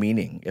had no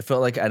meaning. It felt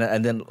like,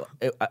 and then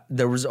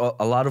there was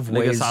a lot of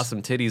ways. Nigga saw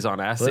some titties on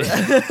acid.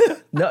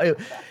 No,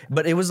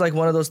 but it was like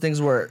one of those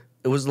things where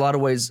it was a lot of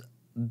ways.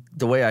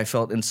 The way I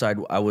felt inside,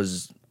 I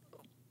was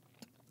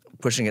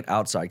pushing it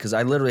outside because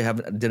I literally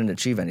didn't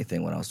achieve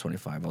anything when I was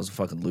 25. I was a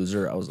fucking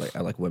loser. I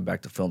went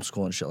back to film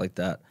school and shit like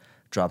that.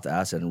 Dropped the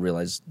acid and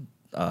realized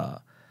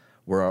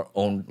we're our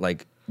own.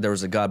 Like there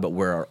was a God, but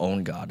we're our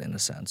own God in a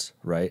sense,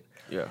 right?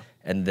 Yeah.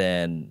 And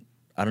then.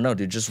 I don't know,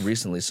 dude, just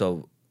recently.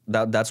 So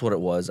that's what it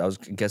was. I was,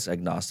 I guess,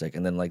 agnostic.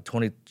 And then, like,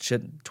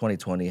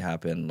 2020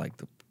 happened, like,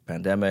 the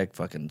pandemic,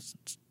 fucking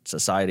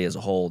society as a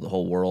whole, the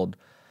whole world.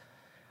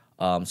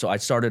 So I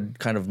started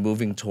kind of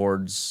moving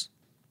towards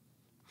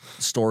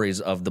stories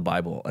of the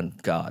Bible and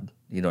God.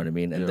 You know what I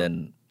mean? And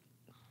then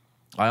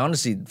I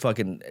honestly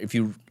fucking, if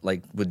you,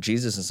 like, with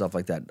Jesus and stuff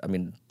like that, I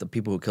mean, the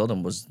people who killed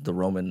him was the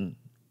Roman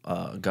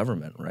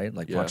government, right?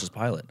 Like Pontius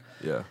Pilate.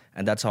 Yeah.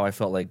 And that's how I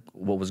felt like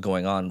what was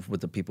going on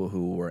with the people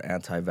who were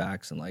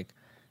anti-vax and like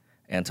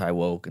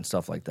anti-woke and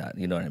stuff like that.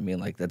 You know what I mean?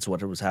 Like that's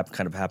what was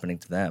kind of happening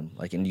to them.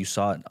 Like, and you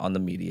saw it on the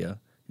media.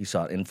 You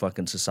saw it in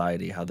fucking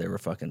society, how they were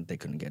fucking, they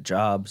couldn't get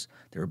jobs.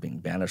 They were being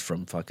banished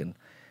from fucking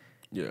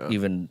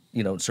even,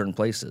 you know, certain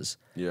places.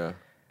 Yeah.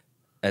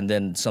 And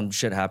then some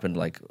shit happened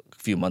like a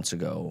few months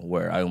ago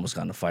where I almost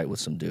got in a fight with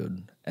some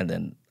dude. And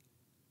then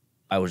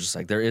I was just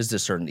like, there is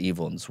this certain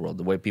evil in this world,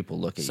 the way people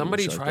look at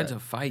Somebody you. tried to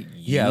fight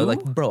you? Yeah,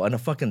 like, bro, on a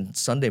fucking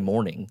Sunday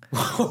morning.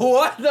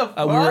 What the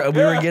fuck?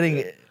 We were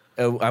getting,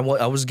 I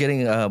was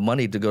getting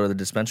money to go to the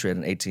dispensary at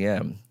an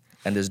ATM,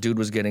 and this dude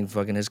was getting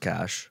fucking his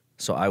cash.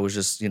 So I was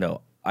just, you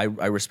know, I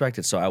respect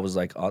it. So I was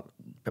like,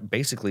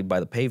 basically by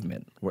the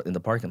pavement in the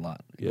parking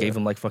lot. Gave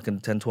him like fucking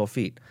 10, 12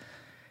 feet.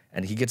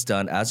 And he gets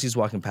done. As he's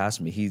walking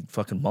past me, he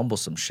fucking mumbles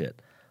some shit.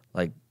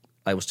 Like,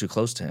 I was too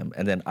close to him,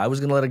 and then I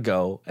was gonna let it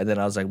go, and then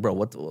I was like, "Bro,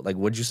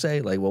 what'd you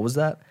say? Like, what was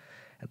that?"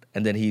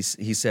 And then he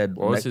said,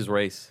 "What was his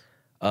race?"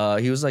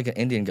 He was like an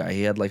Indian guy.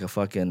 He had like a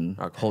fucking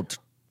whole,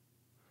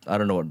 I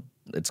don't know what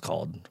it's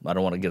called. I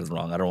don't want to get it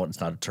wrong. It's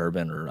not a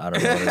turban or I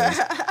don't know what it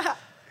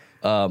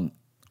is.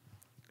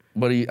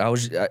 But I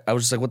was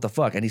just like, "What the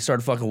fuck?" And he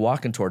started fucking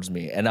walking towards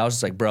me, and I was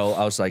just like, "Bro,"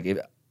 I was like,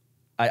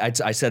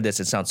 I said this.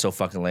 It sounds so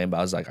fucking lame, but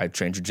I was like, I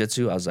trained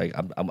jujitsu. I was like,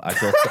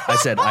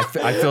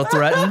 I feel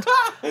threatened.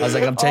 I was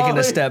like, I'm taking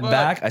a step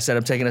back. I said,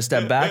 I'm taking a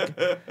step back.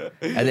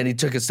 And then he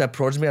took a step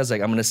towards me. I was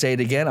like, I'm going to say it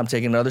again. I'm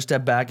taking another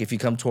step back. If you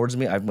come towards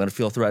me, I'm going to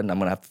feel threatened. I'm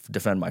going to have to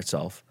defend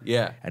myself.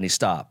 Yeah. And he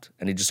stopped,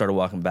 and he just started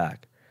walking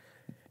back.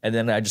 And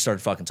then I just started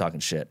fucking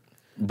talking shit.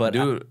 But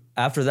dude,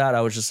 after that,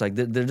 I was just like,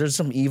 there's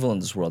some evil in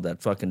this world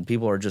that fucking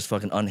people are just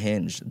fucking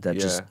unhinged.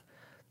 That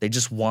they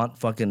just want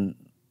fucking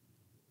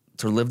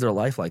to live their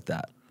life like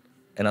that.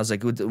 And I was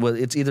like, well,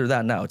 it's either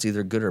that now. It's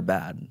either good or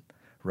bad,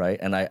 right?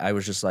 And I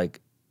was just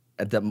like,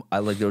 there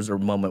was a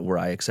moment where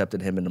I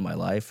accepted him into my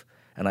life,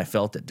 and I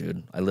felt it,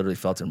 dude. I literally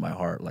felt it in my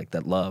heart, like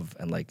that love,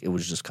 and like it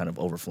was just kind of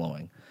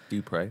overflowing. Do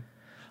you pray?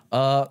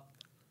 I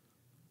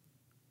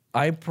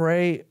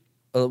pray.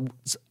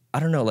 I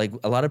don't know. Like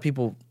a lot of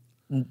people,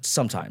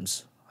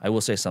 sometimes I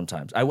will say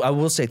sometimes I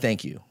will say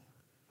thank you,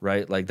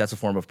 right? Like that's a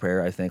form of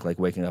prayer. I think like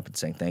waking up and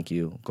saying thank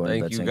you,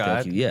 going to bed saying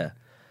thank you. Yeah.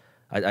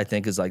 I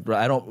think is like,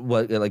 I don't,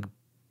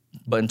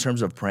 but in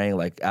terms of praying,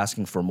 like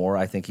asking for more,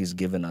 I think he's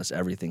given us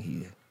everything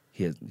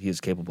he is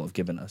capable of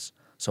giving us.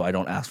 So I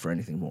don't ask for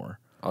anything more.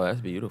 Oh,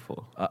 that's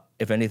beautiful.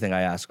 If anything,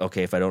 I ask,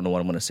 okay, if I don't know what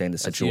I'm going to say in the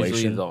situation.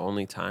 That's usually the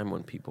only time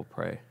when people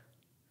pray,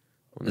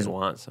 when they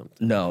want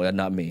something. No,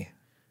 not me.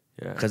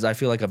 Yeah. Because I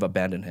feel like I've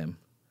abandoned him,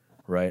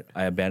 right?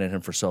 I abandoned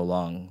him for so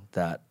long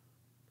that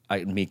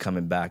me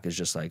coming back is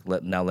just like,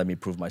 let me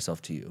prove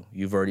myself to you.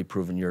 You've already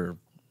proven your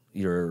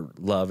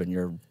love and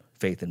your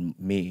faith in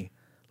me.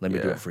 Let me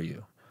do it for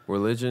you.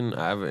 Religion,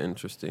 I have an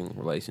interesting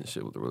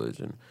relationship with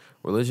religion.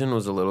 Religion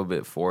was a little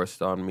bit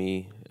forced on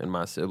me and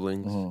my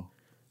siblings. Mm-hmm.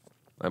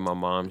 Like my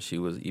mom, she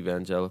was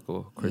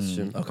evangelical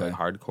Christian, like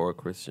hardcore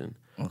Christian.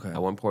 Okay.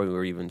 At one point, we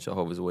were even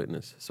Jehovah's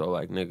Witness. So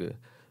like, nigga,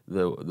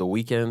 the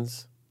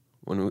weekends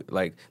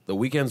the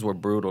weekends were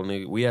brutal,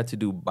 nigga. We had to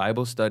do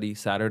Bible study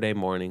Saturday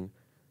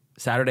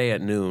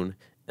at noon,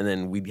 and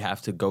then we'd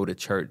have to go to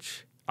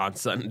church on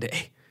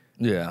Sunday.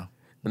 Yeah.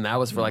 And that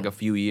was for like a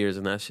few years,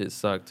 and that shit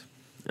sucked.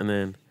 And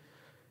then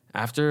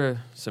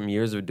after some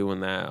years of doing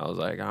that, I was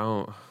like, I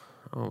don't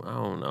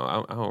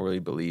know. I don't really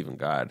believe in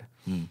God.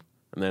 And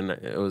then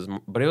it was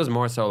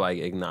more so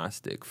like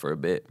agnostic for a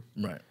bit.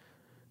 Right.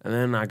 And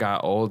then I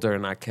got older,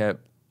 and I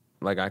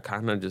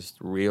kind of just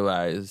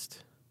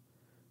realized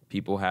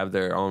people have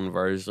their own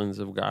versions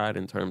of God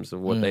in terms of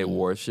what they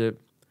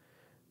worship.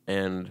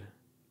 And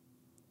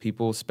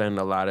people spend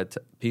a lot of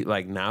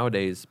like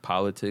nowadays,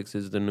 politics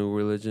is the new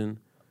religion.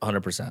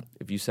 100%.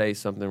 If you say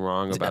something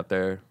wrong about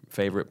their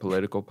favorite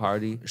political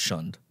party,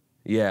 Shunned.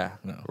 yeah,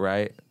 No.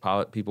 right.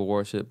 People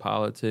worship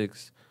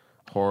politics,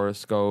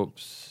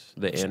 horoscopes,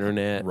 the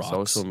internet,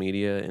 Rocks. social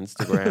media,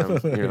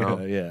 Instagram. You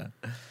know, Yeah.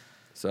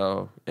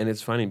 So, and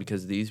it's funny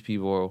because these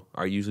people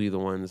are usually the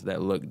ones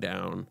that look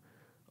down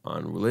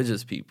on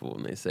religious people,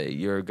 and they say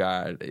your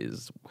God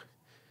is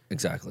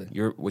Exactly.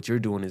 what you're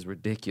doing is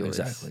ridiculous.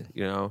 Exactly.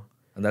 You know,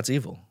 And that's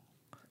evil.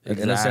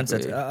 exactly. In a sense,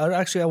 that's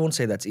actually I won't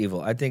say that's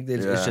evil. I think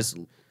it's Yeah. just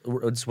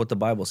it's what the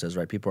Bible says,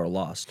 right? People are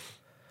lost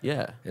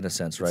yeah. in a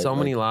sense, right? So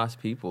many Like, lost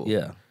people.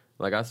 Yeah.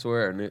 Like I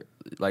swear,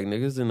 like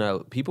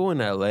niggas people in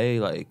LA,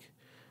 like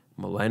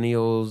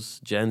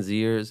millennials, Gen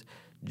Zers.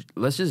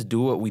 Let's just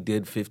do what we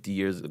did 50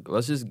 years ago.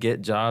 Let's just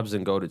get jobs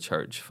and go to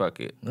church. Fuck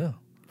it. Yeah.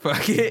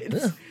 Fuck it.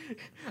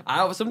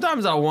 Yeah.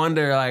 Sometimes I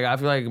wonder, like, I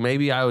feel like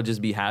maybe I would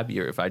just be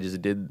happier if I just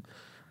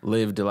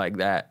lived like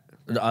that.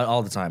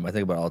 All the time. I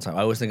think about it all the time.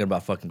 I was thinking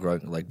about fucking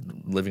growing, like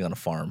living on a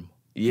farm.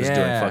 Just doing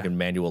Yeah. fucking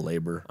manual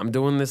labor. I'm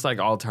doing this like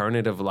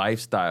alternative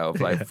lifestyle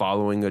of like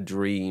following a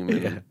dream.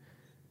 And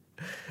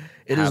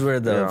It is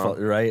weird though,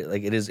 you know. right?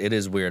 Like it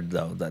is weird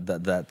though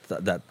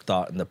that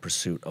thought and the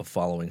pursuit of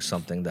following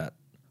something that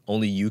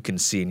only you can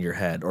see in your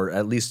head, or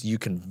at least you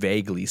can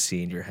vaguely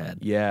see in your head.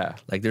 Yeah.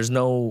 Like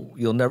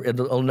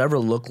it'll never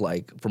look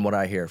like, from what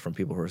I hear from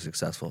people who are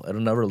successful,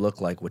 it'll never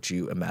look like what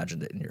you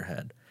imagined it in your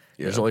head.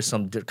 Yeah. There's always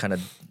some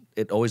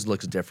it always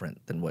looks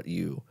different than when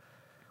you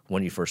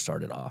first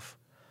started off.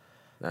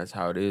 That's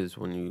how it is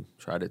when you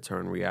try to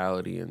turn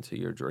reality into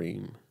your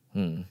dream.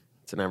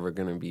 It's never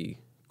going to be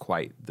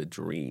quite the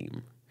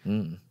dream.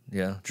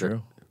 Yeah,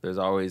 true. There's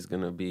always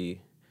going to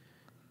be,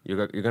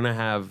 you're going to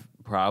have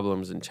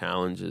problems and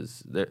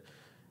challenges. That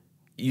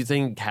you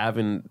think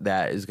having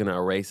that is going to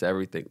erase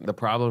everything. The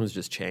problems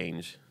just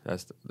change.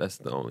 That's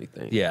the only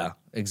thing. Yeah,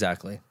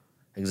 exactly.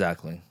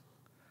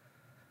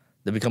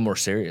 They become more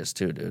serious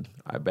too, dude.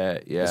 I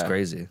bet, yeah. It's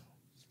crazy.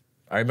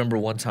 I remember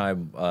one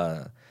time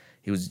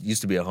he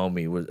used to be a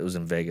homie. It was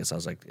in Vegas. I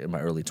was like in my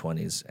early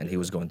 20s, and he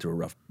was going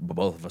through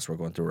both of us were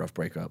going through a rough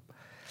breakup.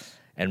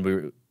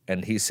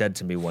 And he said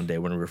to me one day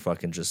when we were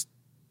fucking just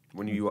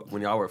When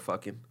y'all were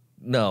fucking.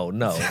 No. When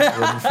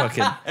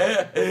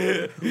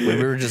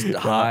we were just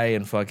high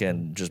and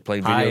fucking just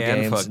playing video High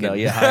and games. fucking. No,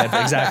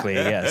 yeah, exactly,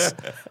 yes.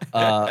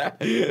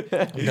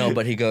 No,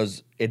 but he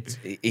goes,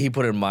 he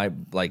put it in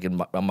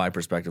my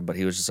perspective, but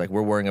he was just like,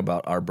 we're worrying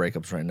about our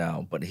breakups right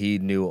now. But he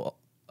knew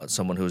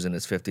someone who was in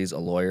his 50s, a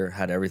lawyer,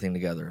 had everything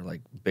together,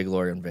 like big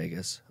lawyer in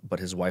Vegas, but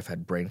his wife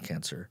had brain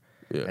cancer.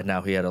 Yeah. And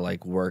now he had to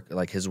like work,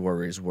 like his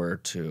worries were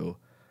to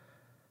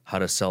how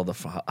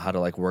to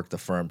like work the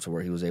firm to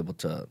where he was able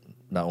to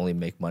not only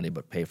make money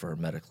but pay for her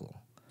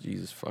medical.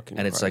 Jesus fucking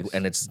And Christ.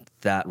 it's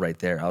that right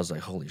there. I was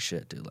like, holy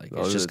shit, dude! Like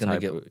Those it's are just the gonna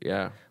type get.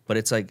 yeah. But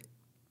it's like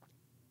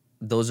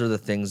those are the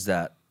things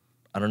that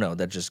I don't know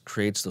that just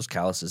creates those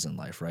calluses in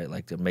life, right?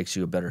 Like it makes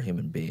you a better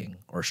human being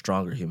or a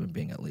stronger human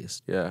being at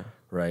least, Yeah.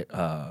 right?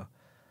 Yeah,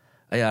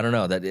 I don't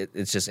know that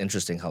it's just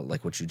interesting how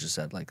like what you just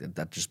said, like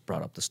that just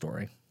brought up the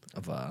story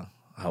of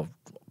how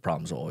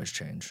problems will always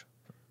change.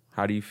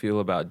 How do you feel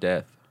about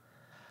death?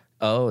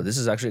 Oh, this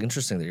is actually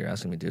interesting that you're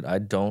asking me, dude.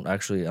 I'm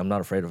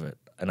not afraid of it.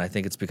 And I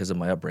think it's because of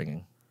my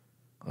upbringing,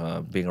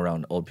 being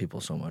around old people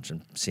so much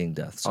and seeing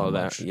death so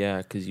much. Yeah,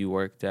 because you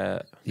worked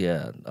at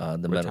Yeah,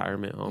 the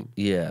retirement home.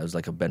 Yeah, it was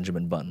like a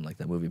Benjamin Button, like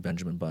that movie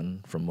Benjamin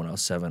Button. From when I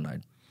was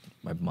 7,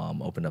 my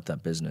mom opened up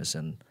that business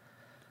and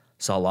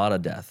saw a lot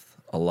of death.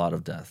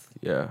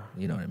 Yeah.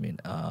 You know what I mean?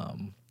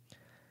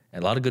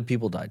 And a lot of good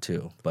people died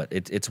too. But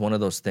it's one of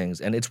those things.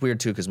 And it's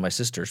weird too because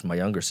my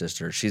younger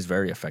sister, she's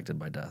very affected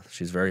by death.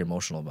 She's very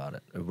emotional about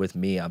it. With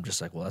me, I'm just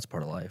like, well, that's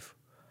part of life.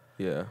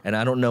 Yeah. And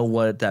I don't know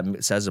what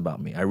that says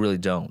about me. I really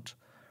don't,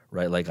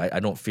 right? Like, I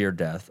don't fear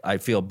death. I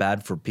feel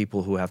bad for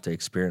people who have to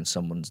experience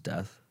someone's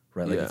death,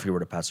 right? Like, Yeah. if you were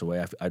to pass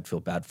away, I'd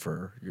feel bad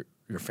for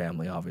your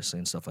family, obviously,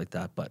 and stuff like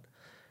that. But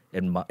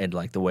in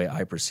like the way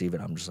I perceive it,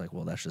 I'm just like,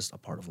 well, that's just a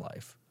part of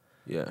life.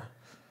 Yeah.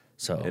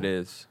 So It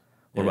is.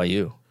 What about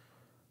you?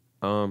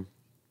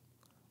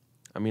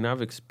 I mean,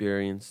 I've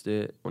experienced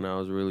it when I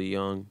was really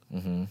young,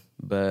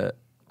 but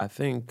I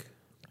think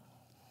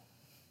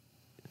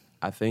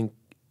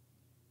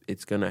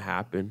it's gonna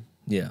happen.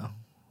 Yeah.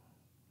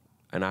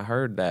 And I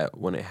heard that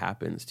when it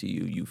happens to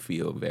you, you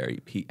feel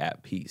very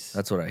at peace.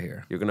 That's what I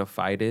hear. You're gonna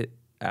fight it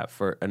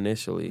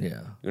initially. Yeah.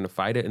 You're gonna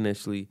fight it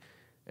initially,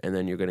 and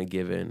then you're gonna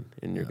give in,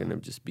 and you're gonna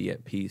just be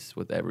at peace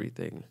with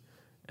everything,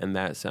 and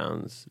that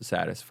sounds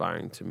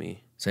satisfying to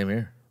me. Same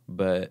here.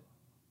 But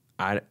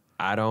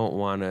I don't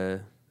want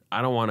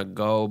to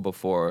go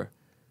before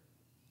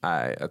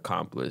I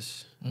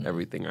accomplish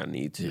everything I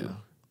need to. Yeah.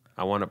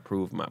 I want to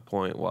prove my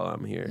point while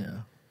I'm here.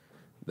 Yeah.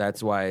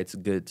 That's why it's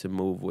good to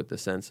move with a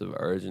sense of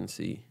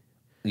urgency.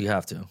 You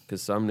have to.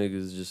 Because some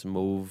niggas just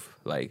move,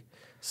 like,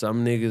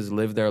 some niggas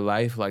live their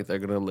life like they're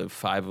going to live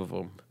 5 of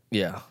them.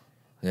 Yeah.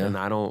 Yeah. And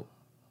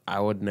I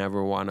would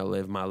never want to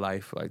live my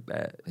life like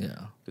that.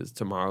 Yeah. Because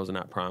tomorrow's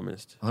not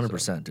promised.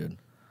 100%, dude.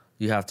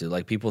 You have to.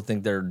 Like, people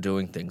think they're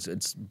doing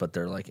things, but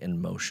they're like in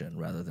motion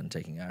rather than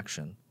taking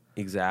action.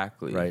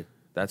 Exactly. Right.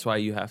 That's why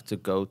you have to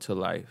go to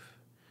life.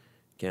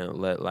 Can't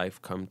let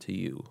life come to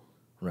you.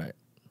 Right.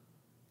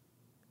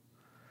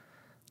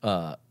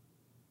 Yeah,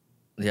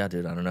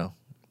 dude, I don't know.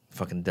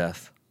 Fucking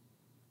death.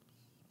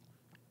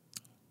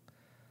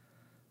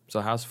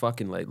 So how's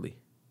fucking lately?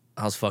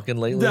 How's fucking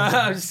lately?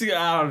 I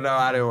don't know.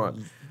 I didn't want.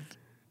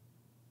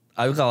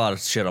 I've got a lot of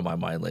shit on my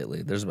mind lately.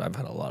 I've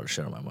had a lot of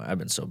shit on my mind. I've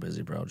been so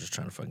busy, bro, just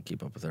trying to fucking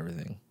keep up with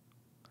everything.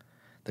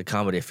 The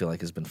comedy, I feel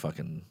like, has been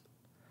fucking...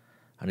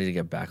 I need to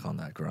get back on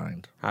that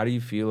grind. How do you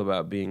feel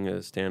about being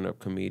a stand-up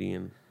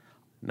comedian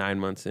 9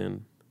 months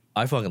in?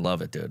 I fucking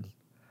love it, dude.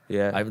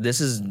 Yeah. This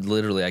is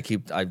literally... I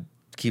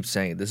keep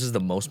saying it, this is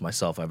the most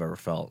myself I've ever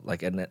felt.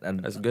 Like, and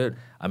That's good.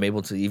 I'm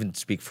able to even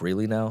speak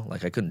freely now.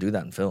 Like, I couldn't do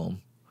that in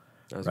film.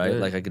 That's right?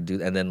 good. Like, I could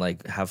do... And then,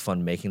 like, have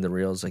fun making the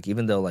reels. Like,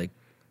 even though, like,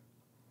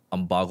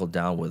 I'm boggled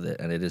down with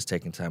it and it is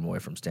taking time away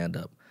from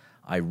stand-up,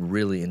 I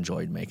really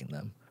enjoyed making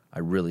them. I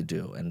really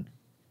do. And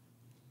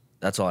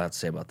that's all I have to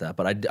say about that.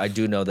 But I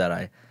do know that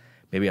I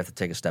maybe have to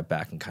take a step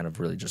back and kind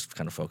of really just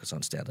kind of focus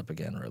on stand-up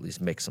again, or at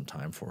least make some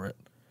time for it.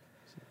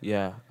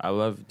 Yeah, I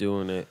love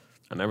doing it.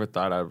 I never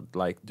thought I'd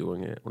like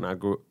doing it. When I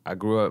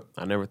grew up,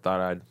 I never thought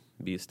I'd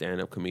be a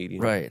stand-up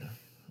comedian. Right.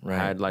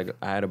 I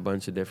had a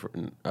bunch of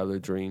different other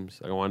dreams.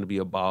 Like, I wanted to be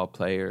a ball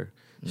player,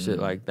 shit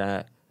like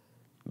that.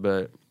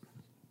 But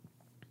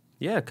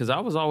yeah, because I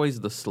was always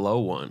the slow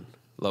one,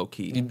 low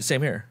key.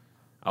 Same here.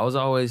 I was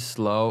always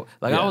slow.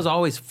 Like, I was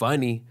always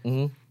funny,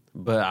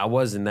 but I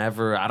was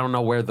never. I don't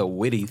know where the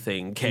witty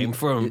thing came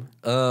from.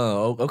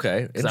 Oh,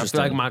 okay. Because I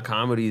feel like my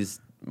comedy's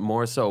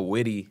more so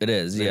witty. It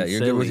is, yeah.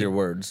 You're good with your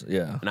words,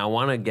 yeah. And I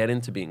want to get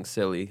into being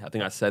silly. I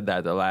think I said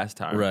that the last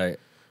time. Right.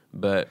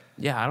 But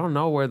yeah, I don't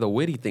know where the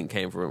witty thing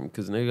came from.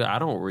 Because, nigga, I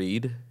don't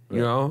read,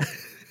 you know?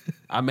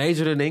 I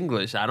majored in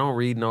English. I don't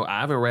read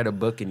I haven't read a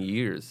book in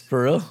years.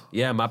 For real?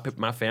 Yeah,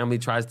 my family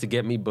tries to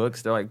get me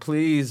books. They're like,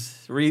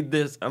 please read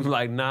this. I'm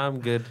like, nah, I'm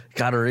good.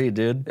 Gotta read,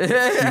 dude. You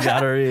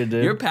gotta read,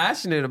 dude. You're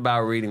passionate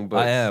about reading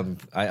books. I am.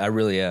 I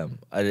really am.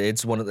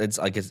 It's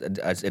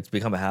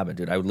become a habit,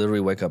 dude. I literally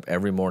wake up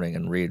every morning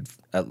and read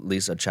at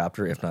least a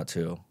chapter, if not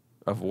two.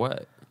 Of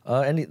what?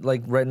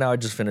 Like right now, I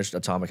just finished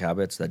Atomic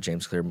Habits, that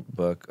James Clear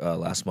book.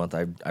 Last month,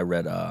 I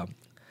read The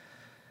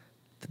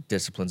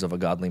Disciplines of a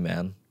Godly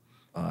Man.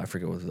 I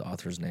forget what the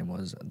author's name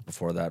was.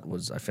 Before that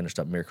I finished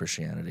up Mere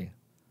Christianity.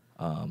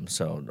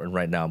 So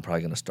right now I'm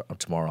probably going to start,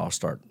 tomorrow I'll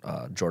start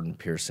Jordan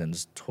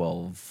Peterson's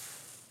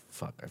 12,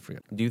 I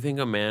forget. Do you think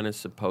a man is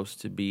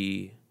supposed to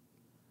be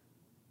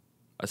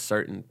a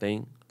certain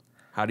thing?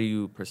 How do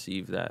you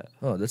perceive that?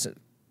 Oh, that's it.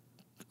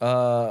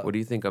 What do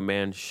you think a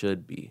man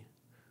should be?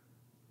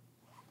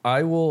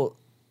 I will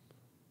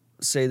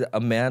say that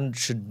a man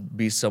should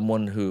be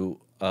someone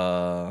who,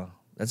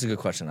 that's a good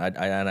question. I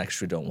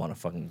actually don't want to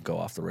fucking go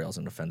off the rails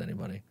and offend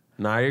anybody.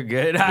 Nah, you're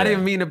good. I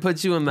didn't mean to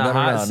put you in the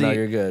hot seat. No,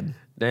 you're good.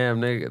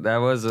 Damn, nigga, that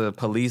was a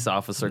police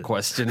officer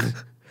question.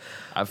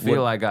 I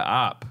feel like a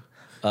op.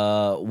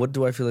 What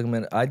do I feel like a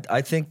man?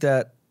 I think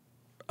that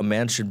a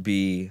man should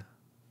be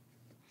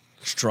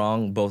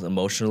strong both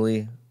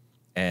emotionally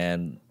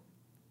and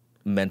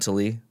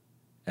mentally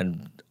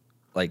and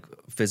like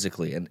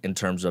physically in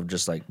terms of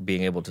just like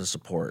being able to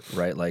support,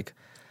 right? Like,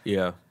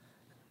 yeah.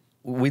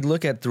 We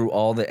look at through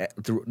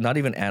not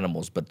even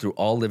animals, but through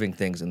all living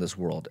things in this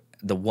world,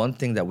 the one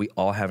thing that we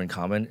all have in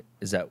common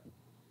is that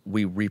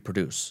we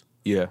reproduce.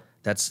 Yeah.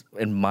 That's,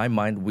 in my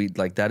mind,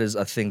 that is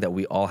a thing that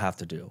we all have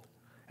to do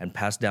and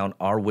pass down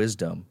our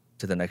wisdom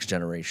to the next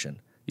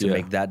generation to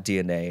make that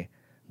DNA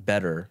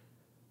better,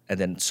 and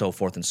then so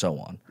forth and so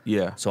on.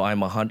 Yeah. So I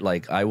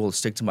will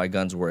stick to my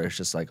guns where it's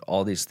just like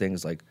all these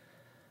things, like,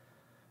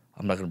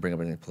 I'm not going to bring up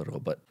anything political,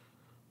 but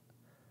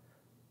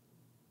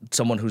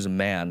someone who's a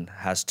man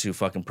has to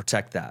fucking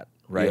protect that,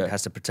 right? Yeah.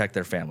 Has to protect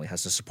their family,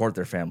 has to support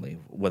their family,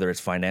 whether it's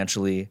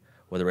financially,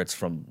 whether it's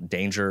from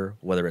danger,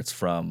 whether it's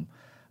from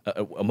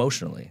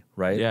emotionally,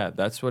 right? Yeah,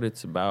 that's what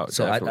it's about.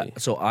 So definitely.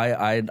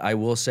 I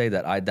will say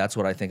that that's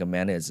what I think a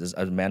man is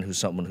a man who's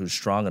someone who's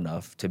strong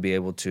enough to be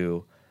able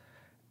to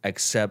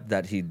accept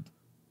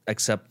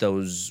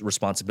those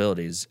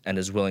responsibilities and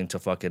is willing to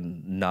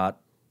fucking not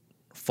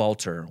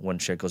falter when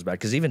shit goes bad.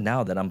 Because even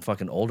now that I'm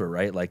fucking older,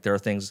 right? Like, there are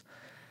things,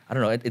 I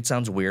don't know, it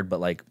sounds weird, but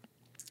like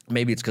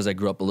maybe it's because I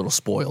grew up a little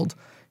spoiled,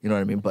 you know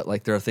what I mean? But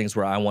like there are things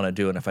where I want to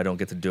do, and if I don't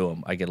get to do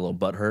them, I get a little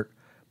butthurt.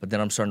 But then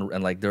I'm starting to,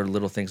 and like there are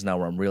little things now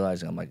where I'm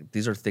realizing, I'm like,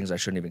 these are things I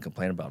shouldn't even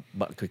complain about,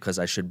 but because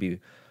I should be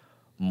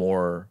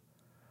more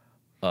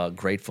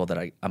grateful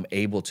that I'm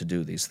able to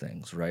do these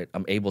things, right?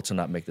 I'm able to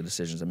not make the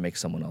decisions and make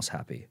someone else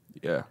happy.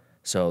 Yeah.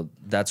 So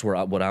that's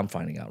what I'm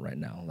finding out right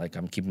now. Like,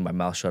 I'm keeping my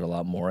mouth shut a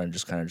lot more and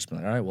just kind of just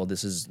being like, all right, well,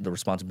 this is the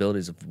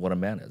responsibilities of what a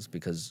man is,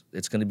 because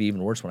it's going to be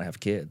even worse when I have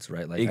kids,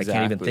 right? Like, I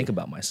can't even think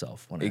about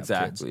myself when I have kids.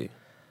 Exactly.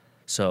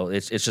 So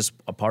it's just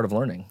a part of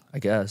learning, I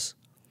guess.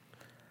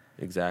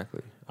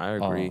 Exactly. I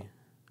agree.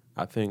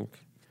 I think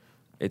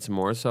it's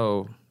more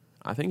so,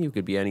 I think you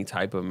could be any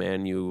type of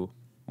man you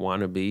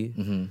want to be.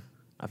 Mm-hmm.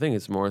 I think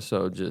it's more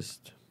so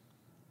just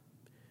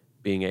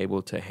being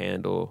able to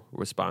handle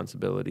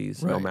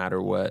responsibilities no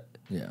matter what.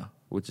 Yeah.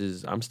 Which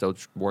is, I'm still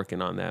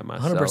working on that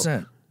myself.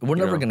 100%. We're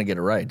never going to get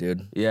it right,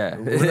 dude. Yeah.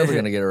 We're never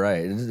going to get it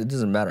right. It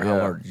doesn't matter how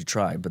hard you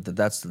try, but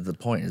that's the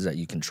point is that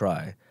you can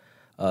try.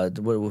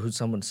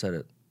 Someone said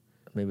it.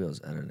 Maybe I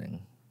was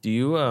editing. Do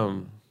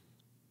you,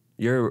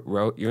 you're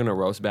going to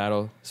roast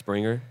battle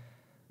Springer?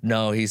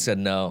 No, he said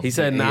no. He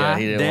said nah? Yeah,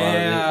 he didn't Damn, want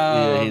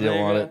it. Yeah, he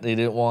didn't want it. He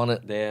didn't want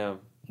it. Damn.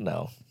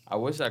 No. I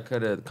wish I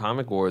could have.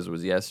 Comic Wars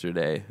was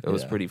yesterday. It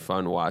was pretty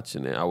fun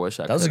watching it. I wish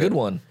I could. That was a good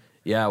one.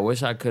 Yeah, I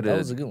wish I could have. That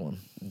was a good one.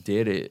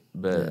 Did it,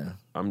 but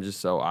I'm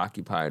just so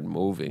occupied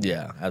moving.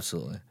 Yeah,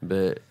 absolutely.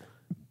 But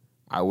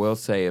I will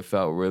say it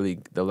felt really.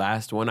 The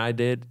last one I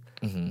did,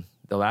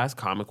 the last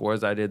Comic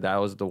Wars I did, that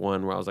was the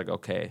one where I was like,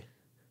 okay,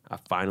 I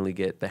finally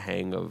get the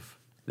hang of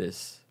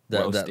this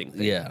roasting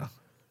thing. Yeah.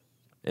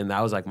 And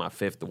that was like my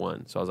 5th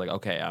one. So I was like,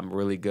 okay, I'm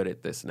really good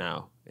at this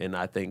now. And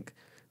I think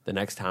the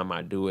next time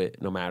I do it,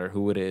 no matter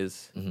who it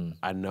is,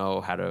 I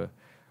know how to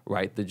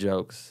write the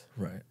jokes.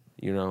 Right.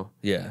 You know?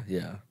 Yeah,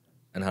 yeah.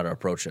 And how to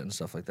approach it and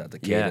stuff like that. The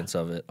cadence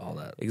of it, all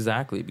that.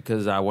 Exactly.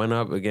 Because I went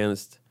up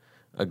against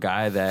a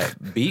guy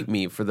that beat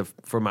me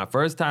for my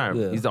first time.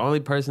 Yeah. He's the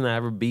only person that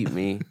ever beat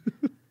me.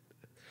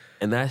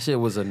 And that shit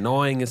was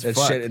annoying as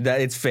fuck.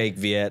 It's fake,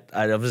 Viet.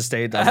 I'm just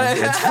saying,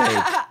 it's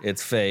fake.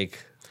 It's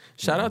fake.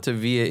 Shout out to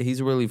Viet. He's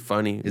really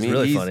funny. He's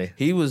really funny.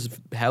 He was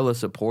hella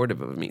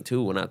supportive of me,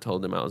 too, when I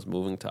told him I was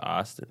moving to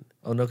Austin.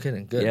 Oh, no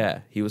kidding. Good. Yeah,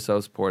 he was so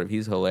supportive.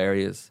 He's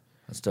hilarious.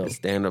 That's dope. His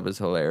stand-up is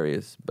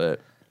hilarious,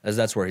 but... As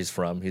that's where he's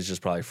from. He's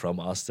just probably from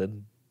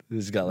Austin.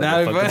 He's got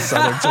like a fucking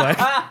southern twang.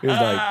 He was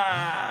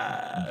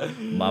like,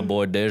 my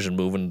boy Daegen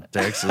moving to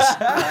Texas.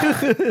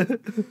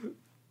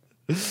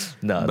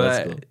 No,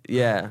 that's cool.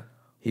 Yeah,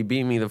 he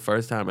beat me the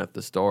first time at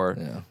the store.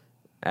 Yeah.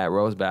 At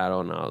Rose Battle,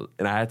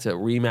 and I had to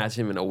rematch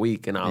him in a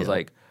week, and I was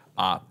like,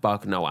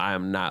 fuck no, I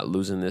am not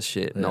losing this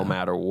shit no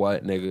matter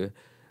what, nigga.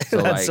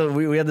 So so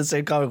we had the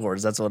same Comic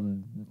Wars. That's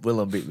when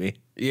Willem beat me.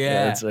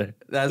 Yeah,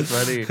 that's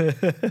funny.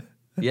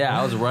 Yeah,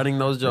 I was running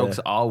those jokes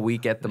all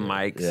week at the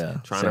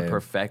mics, trying to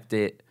perfect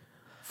it.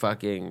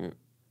 Fucking,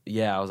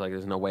 I was like,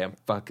 there's no way I'm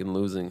fucking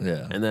losing.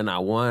 Yeah. And then I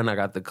won, I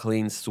got the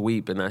clean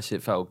sweep, and that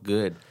shit felt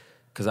good.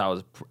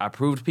 Because I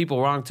proved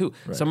people wrong too.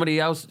 Right. Somebody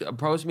else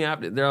approached me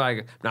after. They're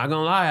like, "Not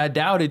gonna lie, I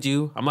doubted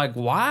you." I'm like,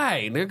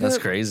 "Why, nigga?" That's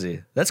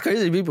crazy. That's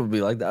crazy. People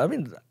be like that. I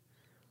mean,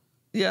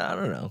 I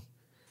don't know.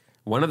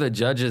 One of the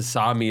judges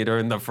saw me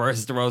during the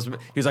first roast. He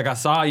was like, "I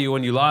saw you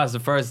when you lost the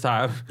first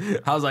time."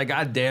 I was like,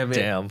 "God damn it!"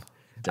 Damn.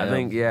 I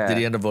think Did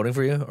he end up voting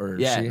for you or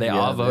she? They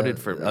all voted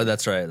for me. Oh,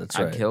 that's right. That's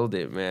right. I killed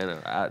it, man.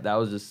 That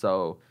was just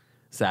so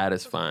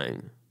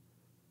satisfying.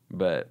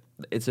 But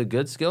it's a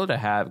good skill to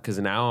have because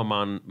now I'm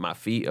on my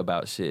feet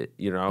about shit,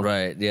 you know?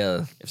 Right,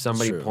 yeah. If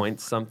somebody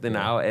points something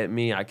out at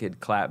me, I could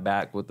clap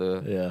back with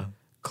a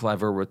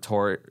clever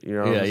retort, you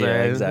know what I'm saying?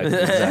 Yeah,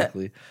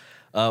 exactly.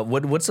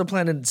 What's the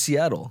plan in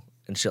Seattle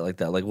and shit like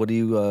that? Like, what do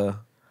you...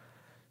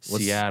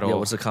 Seattle. Yeah,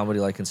 what's the comedy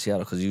like in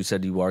Seattle? Because you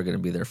said you are going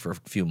to be there for a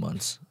few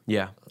months.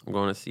 Yeah, I'm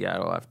going to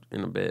Seattle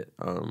in a bit.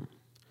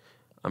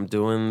 I'm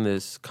doing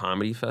this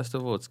comedy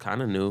festival. It's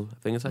kind of new. I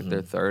think it's like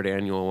their 3rd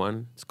annual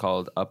one. It's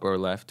called Upper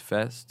Left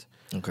Fest.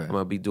 Okay. I'm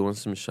going to be doing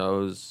some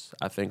shows,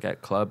 I think,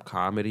 at Club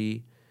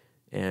Comedy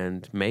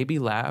and maybe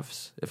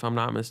Laughs, if I'm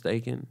not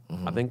mistaken.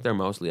 I think they're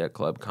mostly at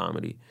Club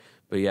Comedy.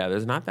 But yeah,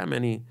 there's not that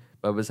many.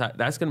 But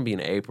that's going to be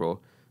in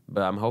April.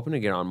 But I'm hoping to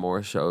get on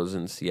more shows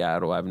in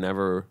Seattle. I've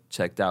never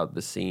checked out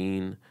the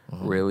scene,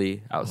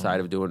 really,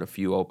 outside of doing a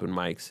few open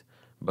mics.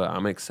 But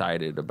I'm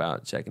excited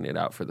about checking it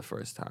out for the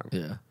first time.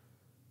 Yeah.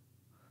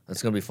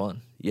 That's going to be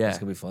fun. Yeah. It's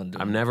going to be fun,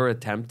 dude. I've never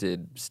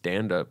attempted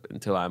stand-up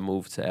until I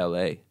moved to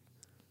L.A.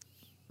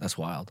 That's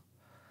wild.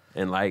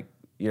 And like,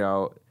 you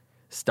know,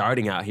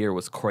 starting out here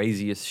was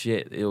crazy as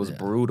shit. It was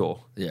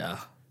brutal. Yeah.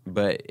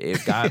 But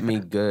it got me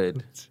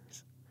good.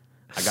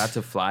 I got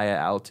to fly at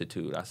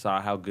altitude. I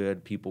saw how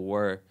good people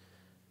were,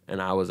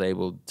 and I was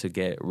able to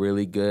get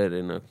really good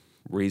in a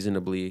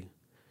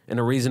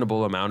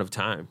reasonable amount of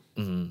time.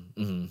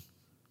 Mm-hmm. Mm-hmm.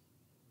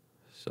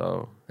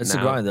 So it's the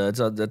grind, though. It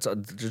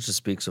just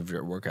speaks of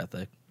your work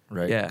ethic,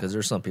 right? Yeah. Because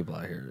there's some people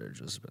out here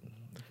that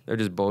they're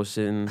just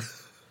bullshitting,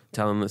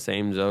 telling the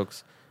same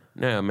jokes.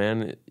 No,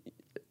 man,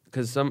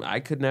 because I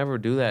could never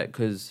do that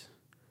because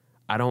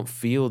I don't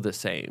feel the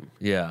same.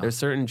 Yeah. There's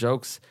certain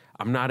jokes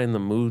I'm not in the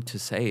mood to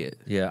say it.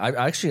 Yeah,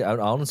 I'll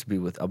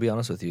be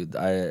honest with you.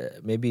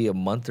 Maybe a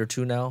month or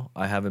two now,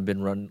 I haven't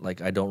been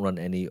I don't run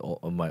any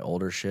of my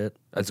older shit.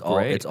 That's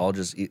great. It's all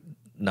just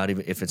not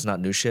even if it's not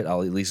new shit.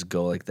 I'll at least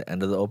go like the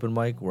end of the open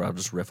mic where I'll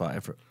just riff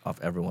off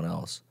everyone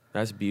else.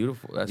 That's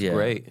beautiful. That's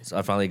great. So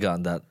I finally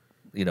gotten that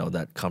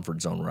that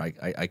comfort zone where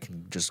I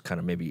can just kind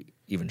of maybe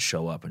even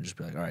show up and just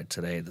be like, all right,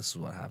 today this is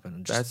what happened,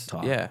 and just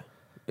talk. Yeah,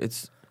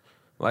 it's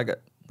like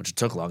which it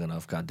took long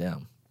enough.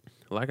 Goddamn.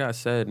 Like I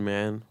said,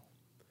 man.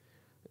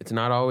 It's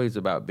not always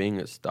about being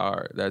a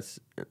star.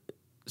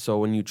 So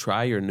when you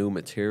try your new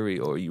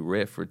material or you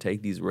riff or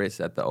take these risks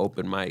at the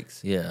open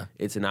mics,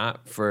 it's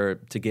not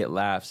to get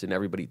laughs and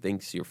everybody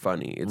thinks you're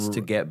funny. It's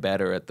to get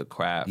better at the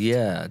craft.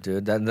 Yeah,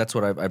 dude. That's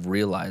what I've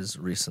realized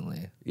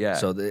recently. Yeah.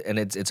 So and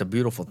it's a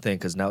beautiful thing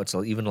because now it's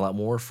even a lot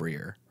more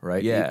freer,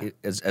 right? Yeah.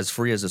 As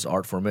free as this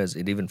art form is,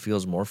 it even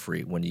feels more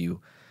free when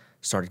you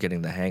start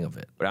getting the hang of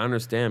it. But I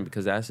understand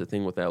because that's the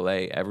thing with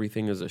LA.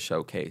 Everything is a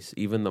showcase.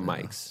 Even the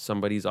mics.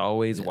 Somebody's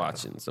always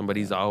watching.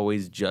 Somebody's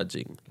always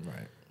judging.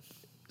 Right.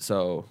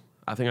 So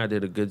I think I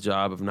did a good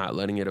job of not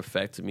letting it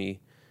affect me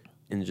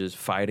and just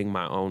fighting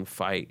my own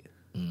fight,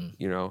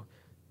 you know,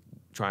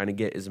 trying to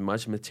get as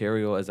much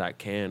material as I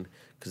can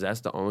because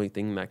that's the only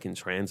thing that can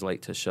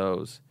translate to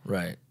shows.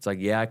 Right. It's like,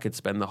 yeah, I could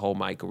spend the whole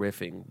mic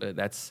riffing, but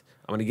I'm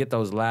going to get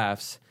those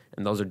laughs,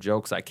 and those are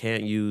jokes I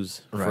can't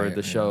use for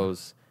the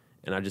shows,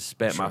 and I just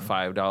spent my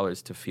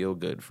 $5 to feel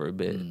good for a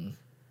bit, you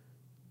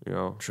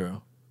know?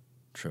 True.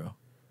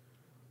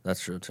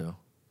 That's true, too.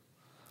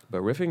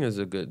 But riffing is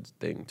a good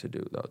thing to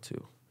do, though,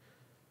 too.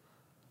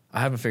 I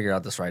haven't figured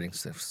out this writing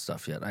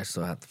stuff yet. I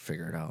still have to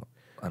figure it out.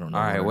 I don't know.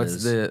 All right,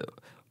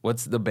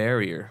 what's the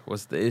barrier?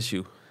 What's the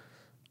issue?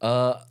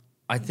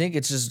 I think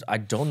it's just I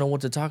don't know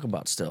what to talk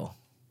about still.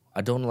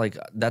 I don't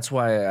that's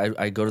why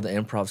I go to the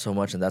improv so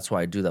much, and that's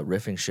why I do that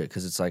riffing shit,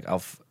 because it's like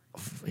I'll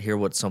hear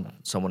what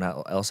someone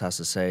else has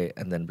to say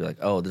and then be like,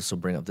 oh, this will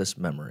bring up this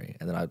memory,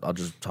 and then I'll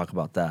just talk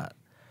about that,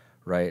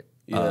 right?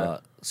 Yeah.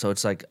 So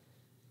it's like,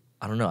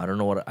 I don't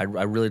know what I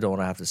really don't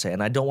want to have to say,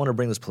 and I don't want to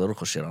bring this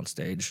political shit on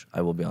stage.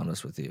 I will be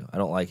honest with you. I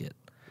don't like it.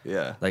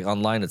 Yeah. Like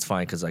online, it's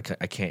fine because I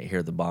can't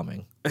hear the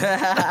bombing. You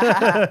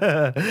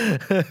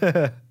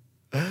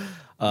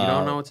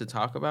don't know what to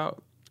talk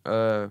about?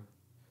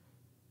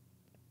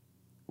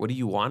 What do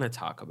you want to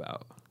talk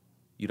about?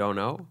 You don't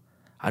know?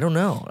 I don't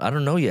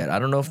know yet. I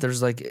don't know if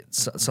there's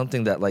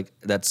something that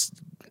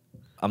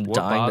I'm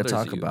dying to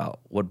talk about.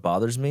 What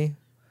bothers me?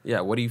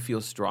 Yeah, what do you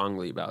feel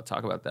strongly about?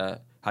 Talk about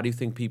that. How do you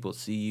think people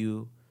see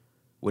you?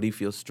 What do you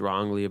feel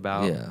strongly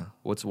about? Yeah.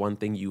 What's one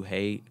thing you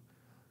hate?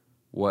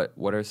 What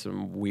are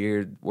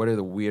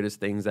the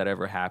weirdest things that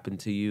ever happened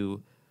to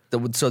you?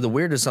 So the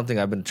weird is something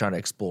I've been trying to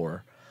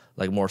explore,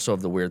 like more so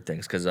of the weird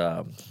things. Because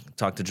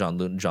talked to John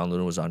Luna. John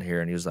Luna was on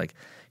here, and he was like,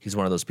 he's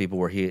one of those people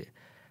where he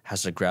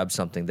has to grab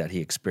something that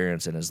he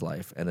experienced in his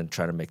life and then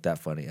try to make that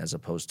funny, as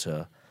opposed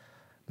to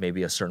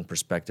maybe a certain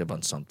perspective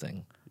on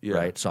something,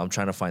 right? So I'm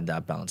trying to find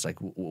that balance,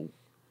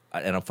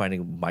 and I'm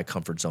finding my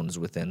comfort zone is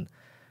within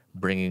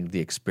bringing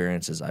the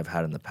experiences I've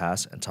had in the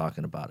past and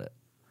talking about it.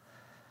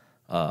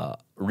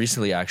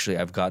 Recently, actually,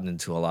 I've gotten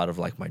into a lot of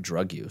my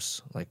drug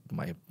use, like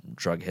my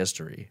drug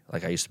history.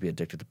 Like I used to be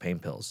addicted to pain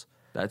pills.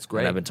 That's great.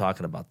 And I've been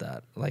talking about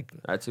that.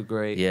 That's a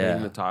great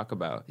thing to talk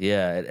about.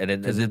 Yeah, and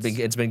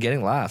it's been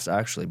getting laughs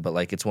actually, but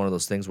it's one of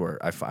those things where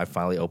I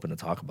finally open to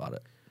talk about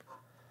it.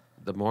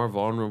 The more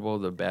vulnerable,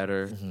 the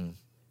better, and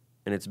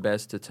it's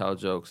best to tell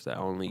jokes that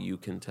only you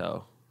can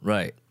tell.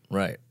 Right.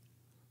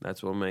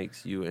 That's what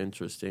makes you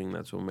interesting.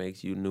 That's what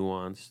makes you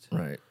nuanced.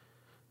 Right.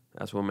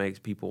 That's what makes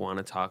people want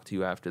to talk to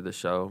you after the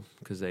show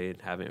because they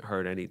haven't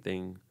heard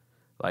anything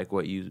like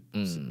what you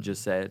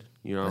just said.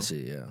 You know. I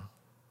see. Yeah.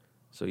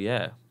 So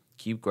yeah,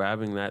 keep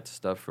grabbing that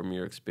stuff from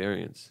your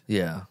experience.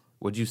 Yeah.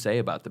 What'd you say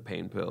about the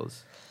pain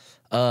pills?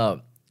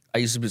 I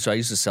used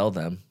to sell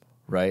them,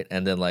 right?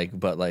 And then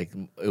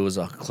it was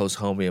a close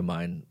homie of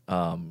mine.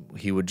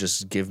 He would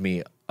just give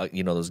me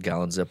those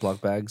gallon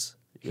Ziploc bags.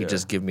 He'd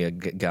just give me a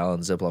gallon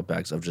Ziploc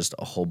bags of just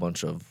a whole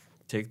bunch of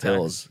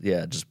pills.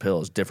 Yeah, just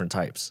pills, different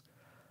types.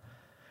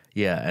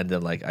 Yeah, and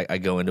then I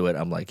go into it.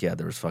 I'm like, yeah,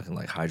 there was fucking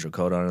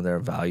hydrocodone in there,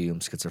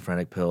 Valium,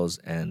 schizophrenic pills,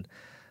 and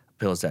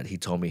pills that he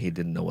told me he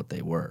didn't know what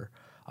they were.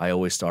 I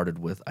always started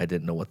with I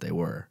didn't know what they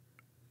were.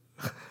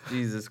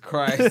 Jesus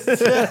Christ.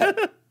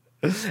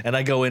 And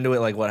I go into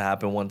it what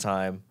happened one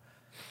time.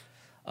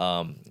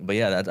 But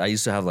yeah, I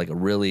used to have a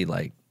really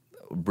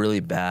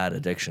bad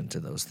addiction to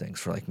those things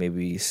for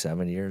maybe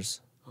 7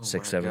 years,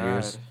 7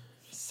 years.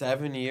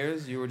 7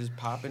 years? You were just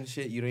popping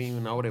shit? You didn't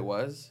even know what it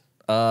was?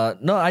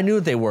 No, I knew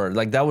what they were.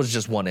 That was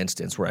just one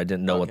instance where I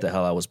didn't know what the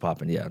hell I was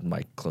popping. Yeah,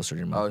 mic closer to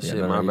your mouth. Oh, shit,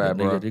 my bad,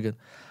 bro. You're good.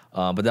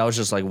 But that was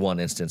just one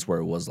instance where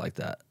it was like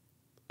that.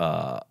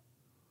 But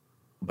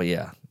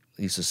yeah,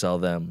 I used to sell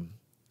them.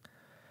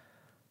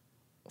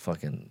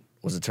 Fucking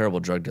was a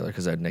terrible drug dealer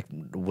because I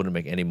wouldn't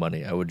make any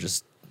money. I would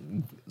just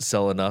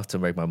sell enough to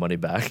make my money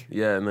back.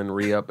 Yeah, and then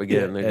re-up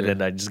again. And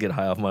then I just get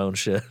high off my own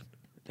shit.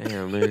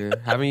 Damn,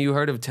 nigga. Haven't you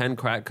heard of 10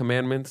 Crack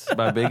Commandments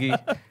by Biggie?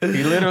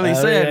 He literally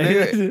said,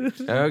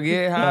 nigga, don't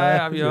get high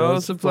off your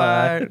own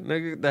supply.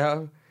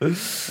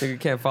 Nigga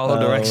can't follow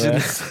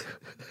directions.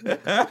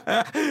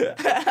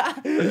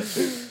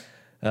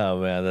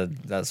 Oh, man,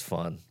 that's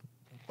fun.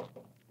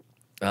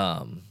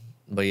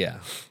 But yeah,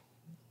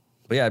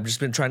 I've just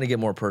been trying to get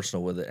more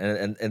personal with it,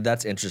 and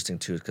that's interesting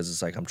too, because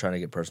it's I'm trying to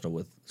get personal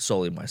with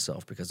solely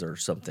myself, because there are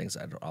some things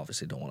I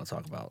obviously don't want to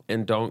talk about.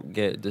 And don't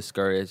get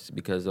discouraged,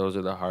 because those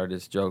are the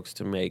hardest jokes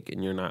to make,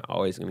 and you're not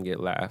always gonna get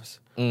laughs.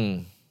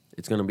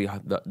 It's gonna be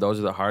those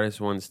are the hardest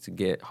ones to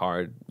get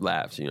hard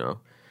laughs.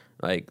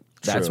 Like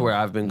that's True. where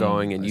I've been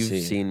going, and I you've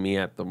see. seen me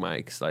at the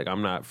mics. Like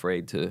I'm not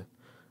afraid to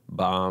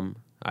bomb.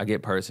 I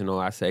get personal.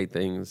 I say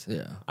things.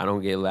 Yeah. I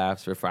don't get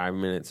laughs for 5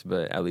 minutes,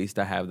 but at least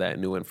I have that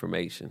new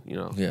information. You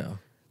know. Yeah.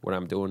 What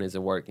I'm doing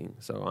isn't working,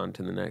 so on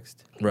to the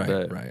next. Right.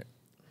 But, Right.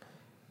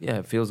 Yeah,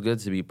 it feels good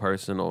to be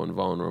personal and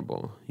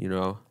vulnerable. You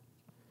know.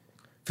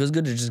 Feels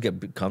good to just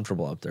get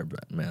comfortable up there,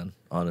 man.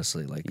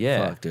 Honestly, like,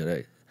 Yeah. fuck,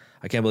 dude.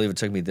 I can't believe it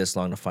took me this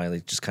long to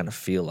finally just kind of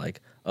feel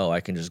like, oh, I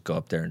can just go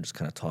up there and just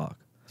kind of talk.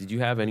 Did you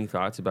have any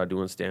thoughts about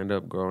doing stand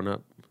up growing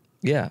up?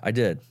 Yeah, I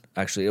did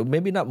actually.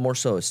 Maybe not more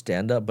so a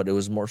stand up, but it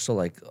was more so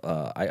like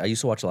I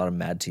used to watch a lot of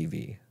Mad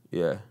TV.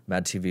 Yeah.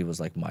 Mad TV was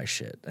like my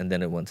shit, and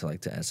then it went to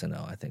like to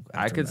SNL. I think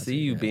I after could Mad see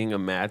TV, you yeah. being a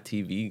Mad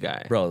TV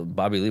guy. Bro,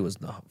 Bobby Lee was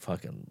the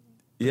fucking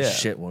Yeah.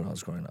 shit when I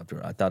was growing up.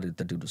 Dude. I thought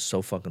the dude was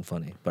so fucking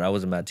funny, but I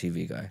was a Mad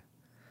TV guy.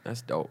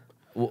 That's dope.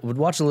 Would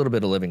watch a little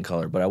bit of Living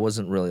Color, but I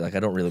wasn't really like I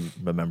don't really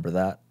remember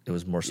that. It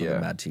was more so Yeah. the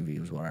Mad TV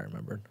was what I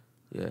remembered.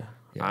 Yeah.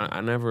 Yeah.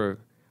 I never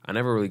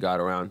really got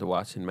around to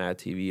watching Mad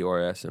TV or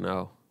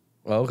SNL.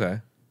 Oh, okay.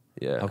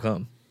 Yeah. How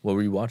come? What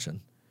were you watching?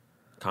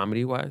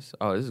 Comedy wise?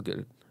 Oh, this is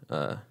good.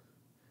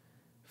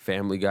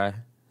 Family Guy.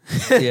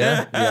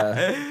 Yeah,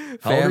 yeah.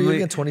 How old are you Family-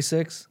 again?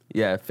 26?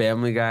 Yeah,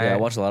 Family Guy. Yeah, I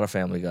watch a lot of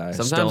Family Guy.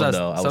 Sometimes Stoned,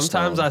 though. was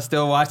sometimes stoned. I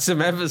still watch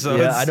some episodes.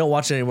 Yeah, I don't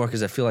watch it anymore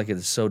because I feel like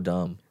it's so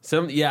dumb.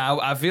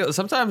 I feel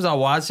sometimes I'll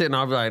watch it and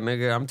I'll be like,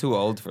 nigga, I'm too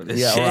old for this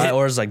Yeah, shit.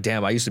 or it's like,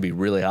 damn, I used to be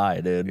really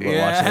high, dude, while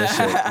Yeah. watching this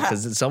shit.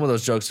 Because some of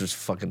those jokes just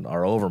fucking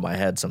are over my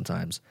head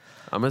sometimes.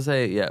 I'm gonna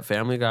say, yeah,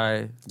 Family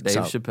Guy, Dave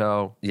So-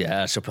 Chappelle,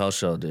 Yeah, Chappelle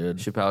Show, dude.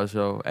 Chappelle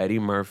Show, Eddie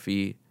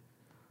Murphy.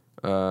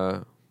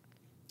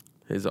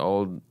 His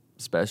old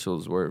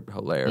specials were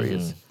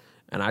hilarious. Mm-hmm.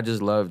 And I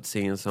just loved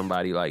seeing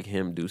somebody like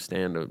him do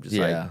stand up. Just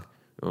like, you Yeah. know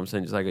what I'm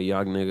saying? Just like a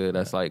young nigga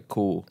that's like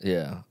cool.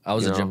 Yeah, I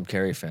was You a know? Jim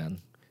Carrey fan.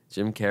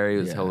 Jim Carrey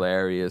was Yeah.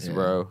 hilarious, Yeah,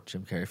 bro.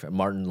 Jim Carrey fan.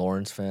 Martin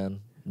Lawrence fan.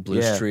 Blue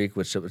Yeah. Streak,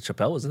 which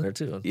Chappelle was in there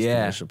too.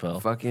 Yeah.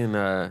 Chappelle. Fucking,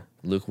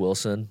 Luke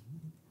Wilson.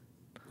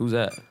 who's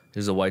that? He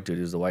was a white dude.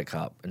 He was the white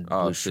cop in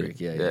Oh, Blue shit. Streak.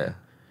 Yeah.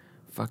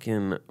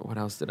 Fucking, what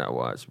else did I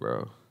watch,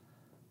 bro?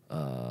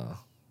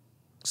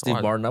 Steve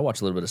watched- Martin. I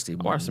watched a little bit of Steve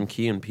I Martin. watched some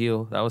Key and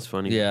Peele. That was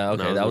funny. Yeah,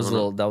 okay. That was a growing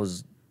little. up. That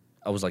was.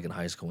 I was like in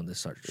high school when this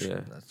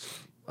started.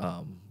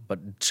 Yeah.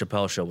 But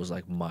Chappelle Show was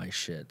like my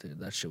shit, dude.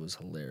 That shit was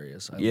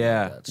hilarious. I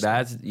Yeah, love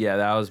that stuff.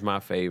 that was my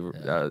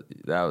favorite.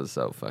 That was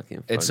so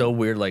fucking funny. It's so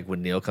weird. Like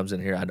when Neil comes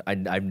in here,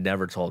 I've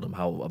never told him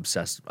how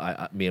obsessed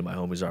me and my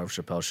homies are with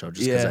Chappelle Show,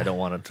 just because Yeah. I don't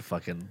want him to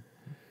fucking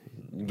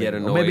get Or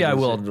annoyed. maybe I and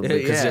will shit.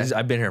 because yeah.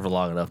 I've been here for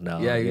long enough now.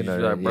 Yeah, you know,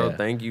 should be like, bro, yeah.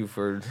 thank you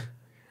for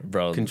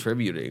Bro,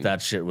 contributing.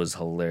 that shit was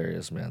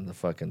hilarious, man. The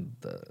fucking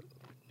the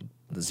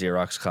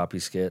Xerox copy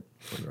skit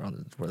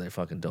where they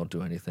fucking don't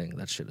do anything.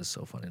 That shit is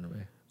so funny to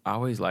me. I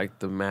always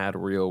liked the Mad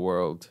Real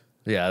World.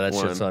 Yeah, that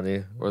One. shit's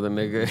funny. Where the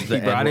nigga, The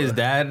he brought his N-word.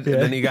 dad, and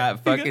then he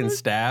got fucking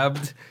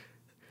stabbed.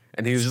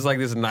 And he was just like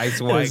this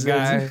nice white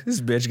guy. This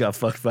bitch got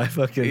fucked by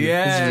fucking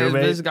Yeah, his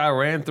roommate. this guy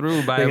ran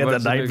through by They a got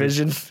bunch the of night niggas.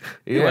 vision.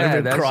 He Yeah, might have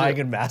been that crying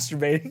shit- and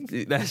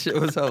masturbating. That shit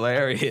was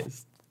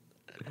hilarious.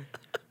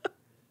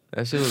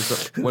 That shit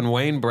was when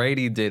Wayne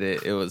Brady did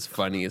it. It was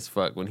funny as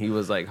fuck when he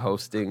was like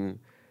hosting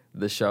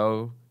the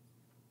show.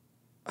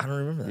 I don't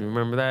remember You that.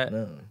 remember that?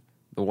 No.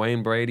 The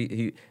Wayne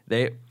Brady.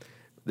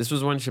 This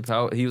was when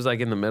Chappelle. He was like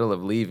in the middle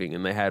of leaving,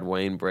 and they had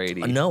Wayne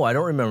Brady. No, I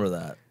don't remember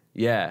that.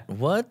 Yeah,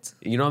 What?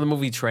 you know the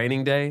movie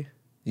Training Day.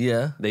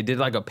 Yeah. They did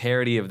like a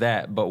parody of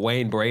that, but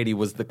Wayne Brady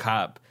was the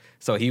cop,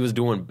 so he was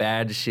doing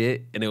bad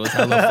shit, and it was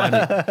hella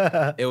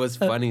funny. It was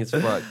funny as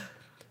fuck.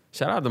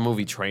 Shout out the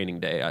movie Training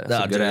Day.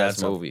 That's a good ass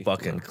that's movie. a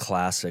fucking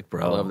classic,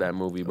 bro. I love that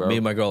movie, bro. Me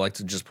and my girl like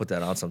to just put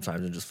that on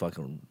sometimes and just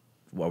fucking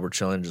while we're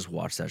chilling, just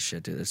watch that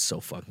shit, dude. It's so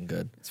fucking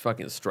good. It's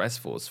fucking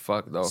stressful as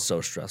fuck though.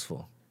 So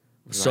stressful.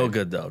 So Right.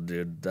 good though,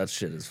 dude. That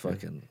shit is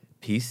fucking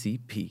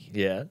PCP.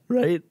 yeah,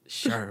 right.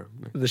 Sure.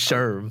 The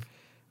Sherm.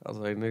 I was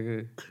like,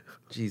 nigga,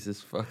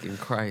 Jesus fucking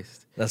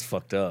Christ. That's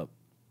fucked up.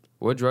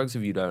 What drugs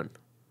have you done?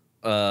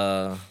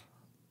 Other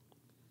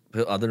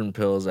than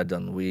pills, I've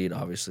done weed.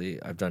 Obviously,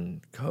 I've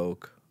done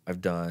coke.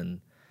 I've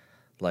done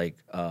like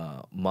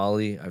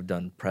Molly. I've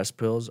done press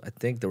pills. I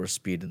think there was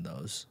speed in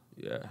those,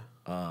 Yeah.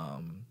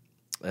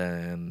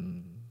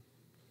 and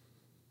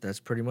that's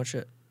pretty much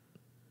it.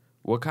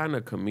 What kind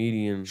of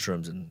comedian?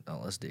 Shrooms and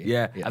LSD.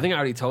 Yeah, I think I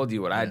already told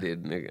you what I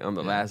did, nigga, on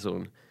the last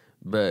one.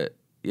 But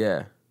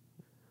yeah.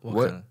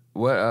 What?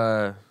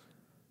 Damn,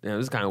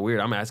 this is kind of weird.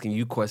 I'm asking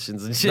you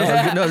questions and shit.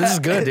 No, this is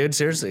good, dude.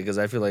 Seriously, because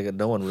I feel like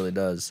no one really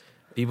does.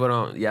 People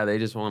don't. Yeah, they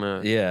just want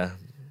to. Yeah.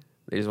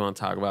 They just want to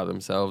talk about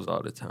themselves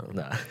all the time.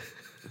 Nah.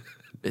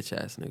 Bitch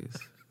ass niggas.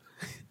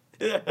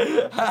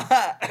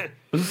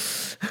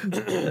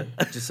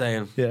 Just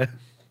saying. Yeah.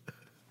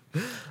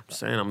 Just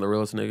saying. I'm the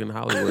realest nigga in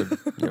Hollywood.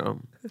 You know.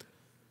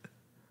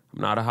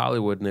 I'm not a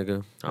Hollywood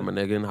nigga. I'm a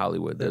nigga in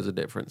Hollywood. There's a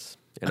difference,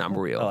 and I'm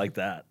real. I like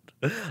that.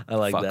 I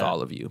like Fuck that.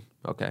 all of you.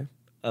 Okay.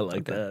 I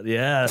like that.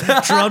 Yeah.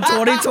 Trump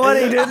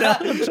 2020, dude.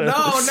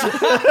 No.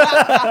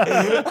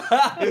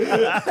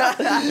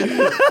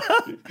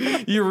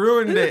 You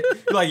ruined it.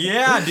 Like,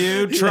 yeah,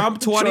 dude.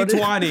 Trump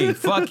 2020.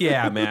 Fuck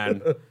yeah,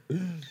 man.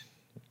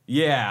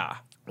 Yeah.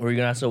 Were you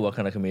gonna ask what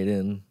kind of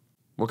comedian?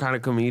 What kind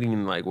of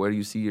comedian? Like, where do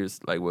you see your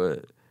like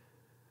what?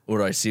 Where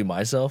do I see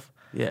myself?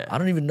 Yeah. I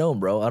don't even know,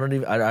 bro. I don't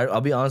even.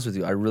 I'll be honest with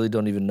you. I really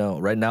don't even know.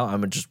 Right now,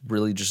 I'm just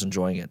really just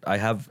enjoying it. I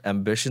have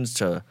ambitions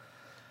to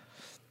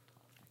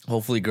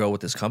hopefully grow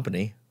with this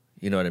company.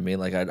 You know what I mean?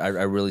 Like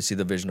I really see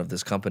the vision of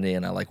this company,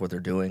 and I like what they're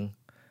doing.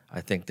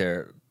 I think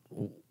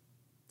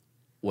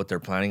what they're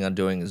planning on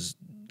doing is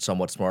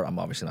somewhat smart. I'm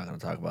obviously not going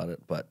to talk about it,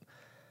 but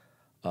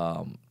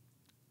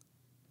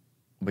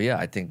yeah,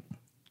 I think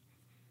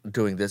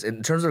doing this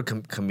in terms of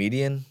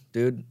comedian,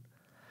 dude.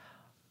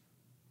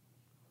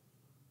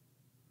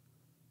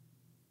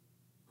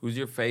 Who's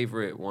your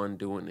favorite one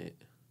doing it?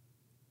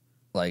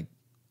 Like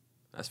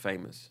that's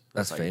famous.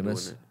 That's like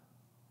famous. doing it.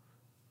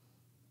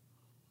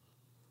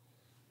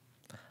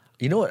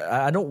 You know what?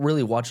 I don't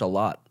really watch a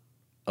lot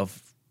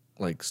of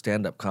like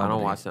stand-up comedy. I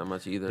don't watch that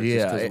much either.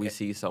 Yeah, just because we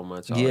see so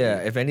much. Already. Yeah,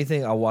 if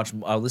anything, I'll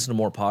listen to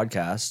more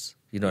podcasts.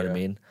 You know what I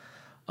mean?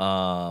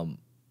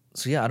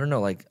 So yeah, I don't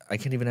know. Like, I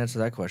can't even answer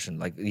that question.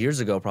 Like years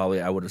ago,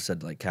 probably I would have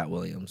said like Cat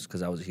Williams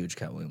because I was a huge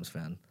Cat Williams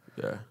fan.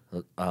 Yeah.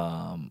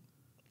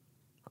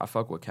 I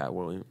fuck with Cat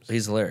Williams.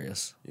 He's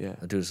hilarious. Yeah,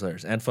 that dude's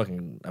hilarious. And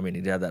fucking, I mean,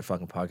 he had that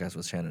fucking podcast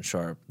with Shannon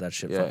Sharp. That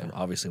shit fucking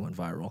obviously went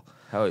viral.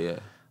 Hell yeah.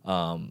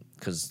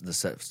 Because the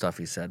stuff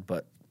he said,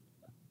 but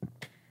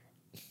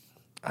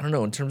I don't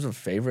know. In terms of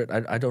favorite,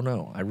 I don't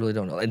know. I really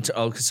don't know. And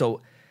so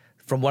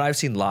from what I've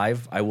seen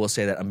live, I will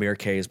say that Amir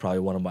K is probably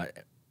one of my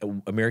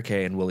Amir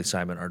K and Willie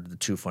Simon are the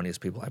two funniest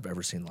people I've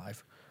ever seen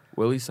live.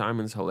 Willie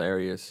Simon's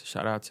hilarious.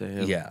 Shout out to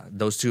him. Yeah,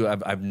 those two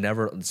I've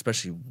never,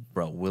 especially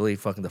bro, Willie.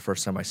 Fucking the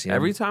first time I see him,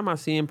 every time I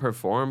see him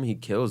perform, he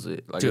kills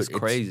it. Like, dude, it's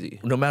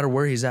crazy. No matter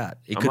where he's at,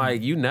 I'm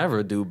like, you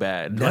never do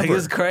bad. Never. Like,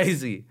 it's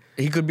crazy.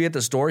 He could be at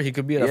the store. He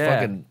could be at a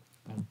fucking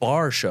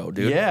bar show,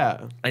 dude.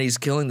 Yeah, and he's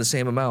killing the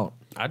same amount.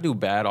 I do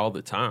bad all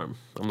the time.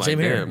 I'm like, same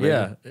here.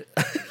 Man, yeah,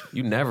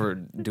 you never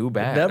do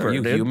bad. Never. Are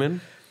you dude.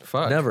 human?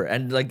 Fuck. Never.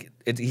 And like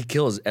he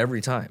kills every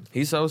time.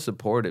 He's so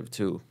supportive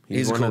too.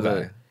 He's a cool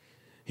guy.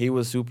 He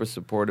was super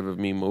supportive of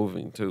me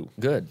moving too.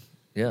 Good.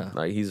 Yeah.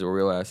 Like, he's a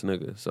real ass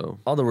nigga. So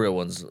all the real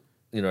ones,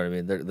 you know what I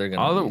mean? They're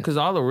gonna because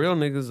all the real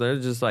niggas, they're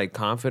just like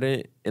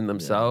confident in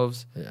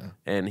themselves. Yeah.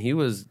 And he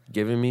was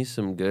giving me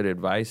some good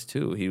advice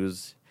too.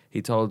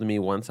 He told me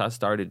once I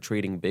started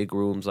treating big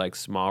rooms like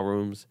small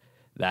rooms,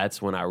 that's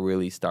when I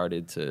really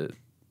started to,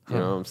 you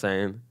know what I'm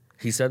saying?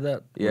 He said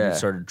that? Yeah. When he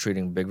started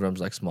treating big rooms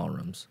like small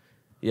rooms.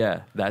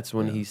 Yeah, that's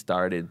when he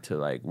started to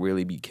like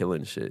really be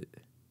killing shit.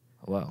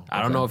 Wow.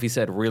 I don't know if he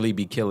said really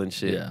be killing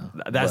shit. Yeah.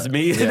 That's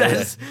me.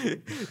 Yeah,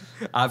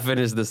 I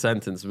finished the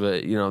sentence,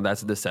 but you know, that's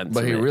the sentence.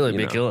 But he really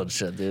be killing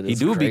shit, dude. He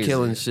do be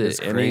killing shit.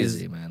 It's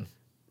crazy, man.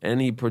 And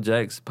he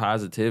projects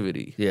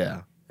positivity.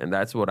 Yeah. And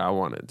that's what I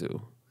want to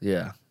do.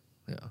 Yeah.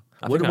 Yeah.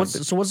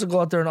 So what's the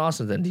goal out there in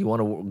Austin then? Do you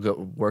want to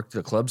go work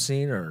the club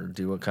scene, or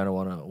do you kind of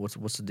want to,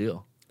 what's the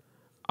deal?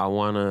 I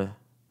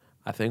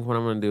think what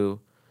I'm going to do,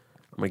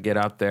 I'm going to get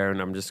out there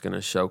and I'm just going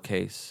to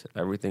showcase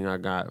everything I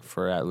got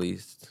for at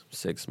least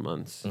 6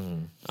 months.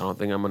 Mm-hmm. I don't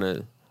think I'm going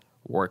to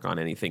work on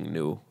anything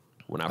new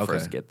when I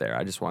first get there.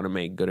 I just want to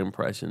make good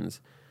impressions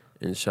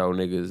and show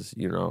niggas,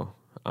 you know,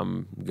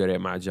 I'm good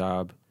at my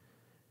job.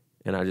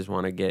 And I just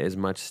want to get as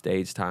much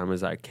stage time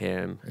as I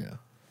can. Yeah.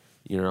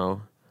 You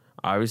know,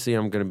 obviously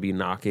I'm going to be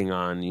knocking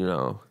on, you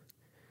know,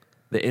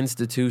 the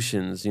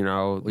institutions, you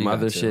know,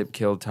 Mothership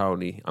killed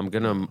Tony. I'm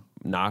going to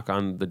knock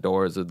on the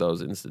doors of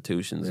those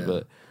institutions,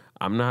 but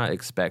I'm not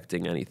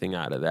expecting anything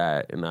out of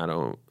that. And I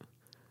don't,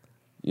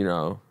 you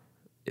know,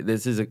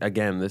 this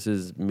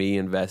is me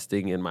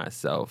investing in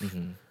myself.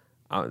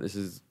 Mm-hmm. This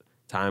is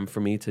time for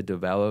me to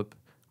develop.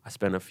 I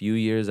spent a few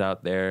years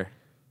out there.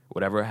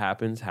 Whatever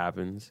happens,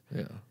 happens.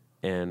 Yeah.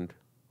 And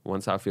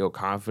once I feel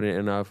confident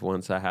enough,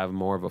 once I have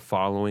more of a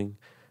following,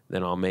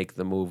 then I'll make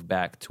the move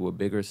back to a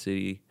bigger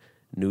city,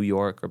 New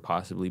York, or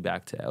possibly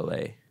back to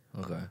LA.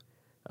 Okay.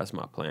 That's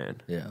my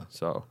plan. Yeah.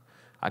 So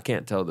I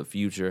can't tell the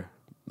future.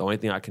 The only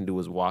thing I can do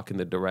is walk in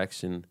the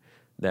direction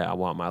that I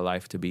want my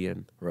life to be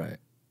in. Right.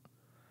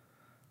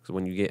 So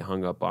when you get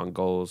hung up on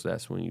goals,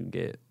 that's when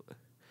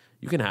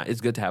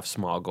it's good to have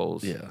small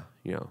goals. Yeah.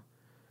 You know.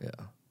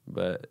 Yeah.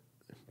 But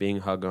being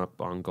hung up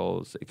on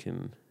goals, it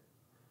can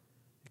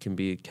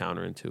be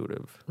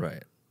counterintuitive.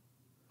 Right.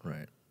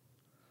 Right.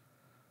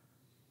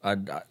 I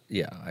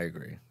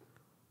agree.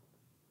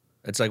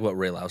 It's like what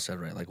Ray Lau said,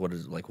 right? Like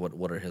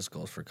what are his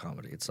goals for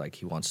comedy? It's like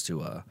he wants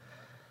to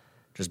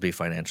just be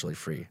financially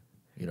free.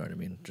 You know what I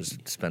mean?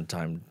 Just spend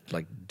time,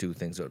 like do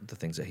the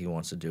things that he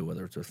wants to do,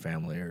 whether it's with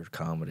family or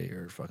comedy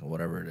or fucking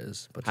whatever it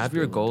is. But have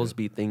your goals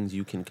be things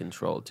you can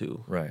control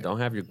too. Right. Don't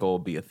have your goal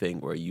be a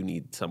thing where you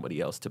need somebody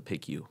else to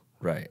pick you.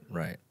 Right.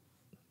 Right.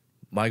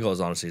 My goal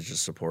is honestly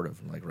just supportive.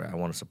 Like, right, I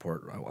want to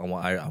support. I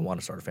want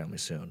to start a family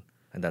soon.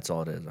 and that's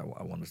all it is.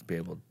 I want to be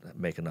able to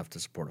make enough to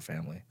support a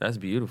family. That's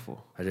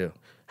beautiful. I do.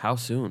 How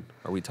soon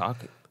are we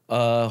talking?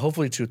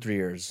 Hopefully 2-3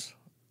 years.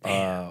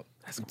 Damn,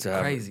 that's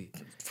crazy.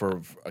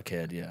 For a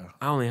kid, yeah.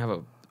 I only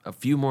have a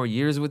few more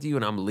years with you,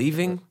 and I'm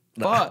leaving.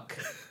 Fuck.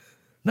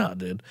 Nah,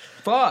 dude.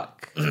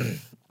 Fuck.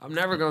 I'm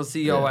never gonna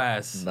see your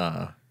ass.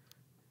 Nah.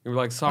 You're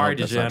like, sorry,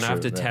 that's Daegen, not I have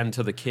to true. tend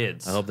to the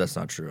kids. I hope that's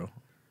not true.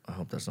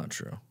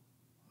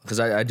 Because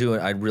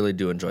I really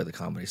do enjoy the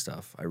comedy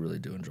stuff. I really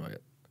do enjoy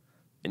it.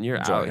 And you're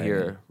Enjoy out hanging.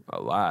 here a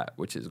lot,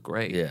 which is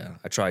great. Yeah,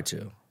 I try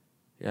to.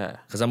 Yeah.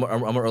 Because I'm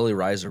an early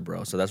riser,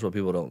 bro. So that's what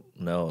people don't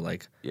know.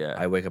 Like, Yeah.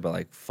 I wake up at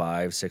like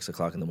 5, 6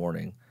 o'clock in the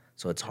morning.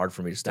 So it's hard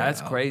for me to stay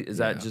That's out. great. Is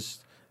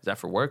that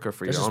for work or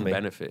for That's your just own me.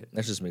 benefit?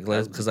 That's just me.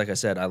 Because like I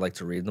said, I like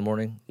to read in the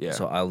morning. Yeah.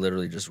 So I'll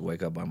literally just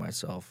wake up by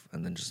myself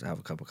and then just have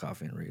a cup of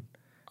coffee and read.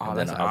 Oh, And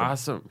that's then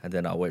awesome. And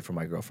then I'll wait for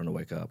my girlfriend to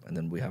wake up. And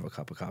then we have a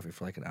cup of coffee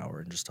for like an hour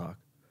and just talk.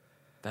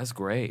 That's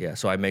great. Yeah.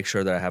 So I make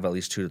sure that I have at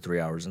least 2 to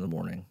 3 hours in the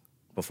morning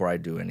before I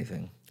do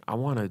anything. I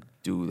want to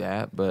do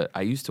that, but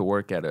I used to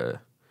work at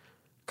a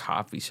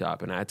coffee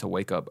shop and I had to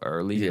wake up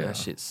early. Yeah. And that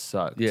shit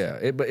sucked.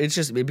 Yeah, but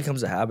it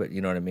becomes a habit.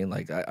 You know what I mean?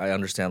 Like I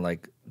understand.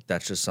 Like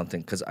that's just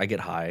something because I get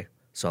high,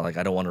 so like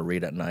I don't want to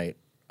read at night.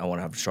 I want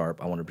to have sharp.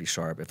 I want to be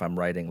sharp. If I'm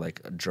writing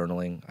like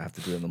journaling, I have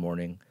to do it in the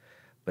morning.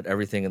 But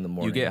everything in the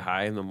morning. You get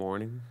high in the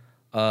morning?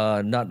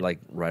 Not like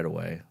right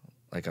away.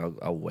 Like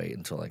I'll wait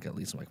until like at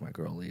least like my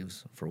girl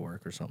leaves for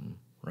work or something,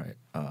 right?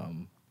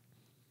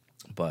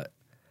 But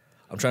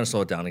I'm trying to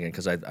slow it down again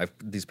because I've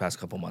these past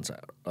couple months,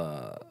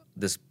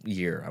 this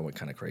year I went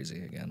kind of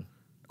crazy again.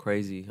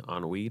 Crazy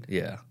on weed?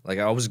 Yeah, like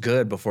I was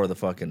good before the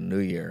fucking New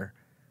Year,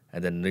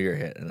 and then New Year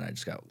hit, and I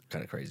just got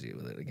kind of crazy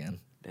with it again.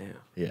 Damn.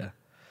 Yeah,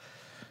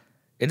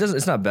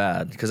 it's not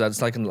bad because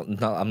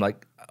I'm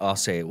like I'll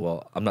say,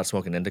 well, I'm not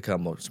smoking indica.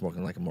 I'm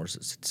smoking like a more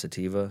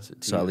sativa,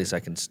 so at least I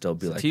can still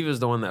be Sativa's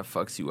the one that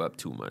fucks you up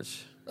too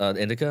much.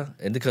 Indica.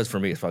 Indica's for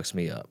me, it fucks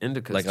me up.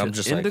 Indica's like I'm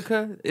just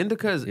indica. like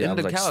Indica is Yeah, I'm in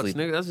the like couch, sleep.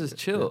 nigga. That's just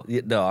chill.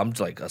 yeah, no, I'm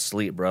like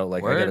asleep, bro.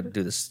 Like I Word? gotta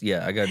do this.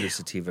 Yeah, I gotta do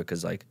sativa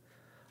because like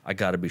I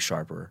gotta be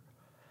sharper.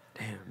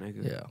 Damn,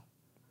 nigga. Yeah,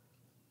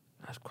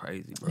 That's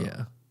crazy, bro.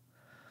 yeah.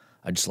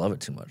 I just love it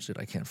too much, dude.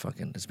 I can't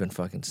fucking. It's been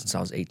fucking since I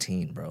was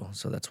 18, bro.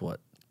 So that's what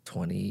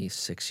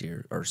 26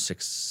 years or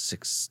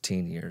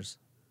 16 years.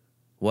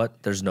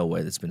 What? There's no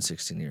way that's been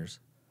 16 years.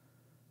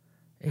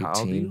 How old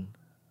are you? 18,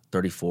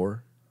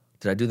 34.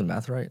 Did I do the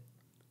math right?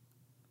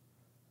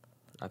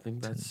 I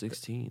think that's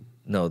 16.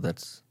 No,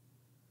 that's.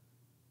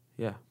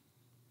 Yeah.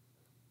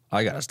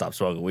 I gotta stop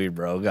smoking weed,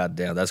 bro. God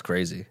damn, that's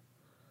crazy.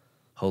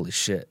 Holy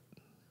shit.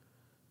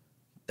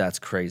 That's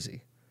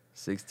crazy.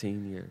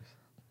 16 years.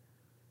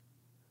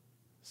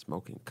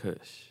 Smoking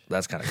kush.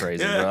 That's kind of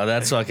crazy, bro.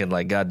 That's fucking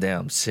like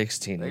goddamn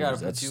 16 They years. gotta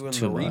put That's you in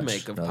too the much.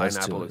 remake of No, that's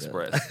Pineapple too-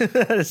 Express.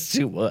 That's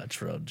too much,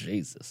 bro.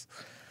 Jesus.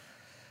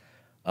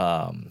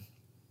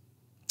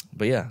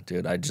 But yeah,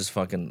 dude, I just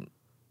fucking.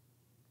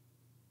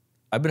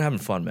 I've been having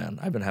fun, man.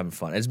 I've been having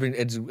fun.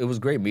 It was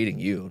great meeting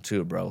you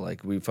too, bro.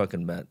 Like we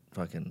fucking met,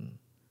 fucking.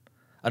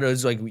 I don't know.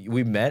 It's like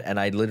we met, and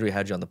I literally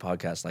had you on the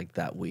podcast like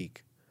that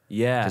week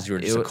Yeah. because you were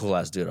just a cool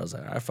ass dude. I was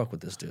like, I fuck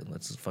with this dude.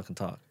 Let's just fucking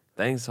talk.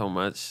 Thanks so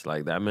much.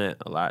 Like, that meant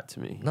a lot to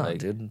me. No, like,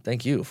 dude.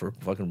 Thank you for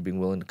fucking being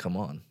willing to come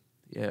on.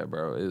 Yeah,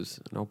 bro. It was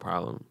no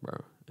problem, bro.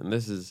 And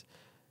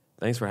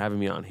thanks for having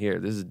me on here.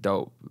 This is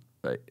dope.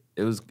 Like,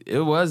 it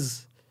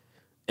was,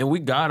 and we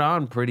got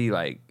on pretty,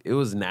 like, it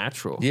was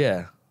natural.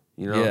 Yeah.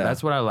 You know, Yeah.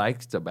 that's what I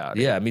liked about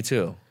it. Yeah, me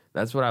too.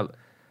 That's what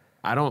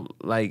I don't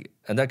like.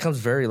 And that comes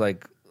very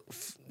like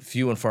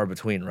few and far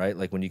between, right?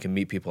 Like when you can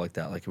meet people like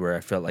that, like where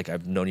I felt like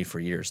I've known you for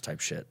years type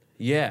shit.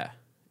 Yeah,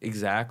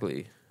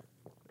 exactly.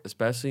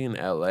 Especially in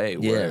LA,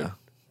 Yeah. where,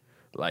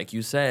 like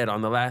you said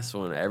on the last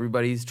one,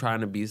 everybody's trying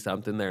to be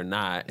something they're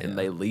not, and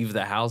they leave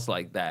the house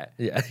like that.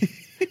 Yeah.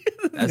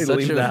 That's They such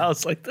leave a- the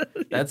house like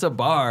that. That's a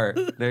bar,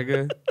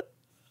 nigga.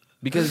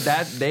 Because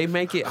they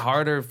make it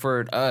harder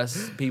for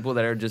us, people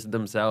that are just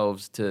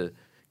themselves, to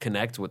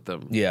connect with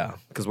them. Yeah.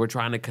 Because we're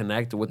trying to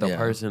connect with a Yeah.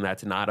 person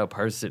that's not a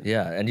person.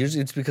 Yeah. And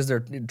usually it's because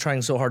they're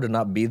trying so hard to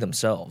not be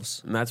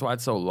themselves. And that's why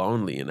it's so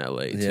lonely in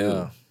LA, too.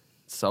 Yeah.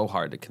 It's so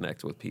hard to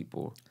connect with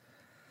people.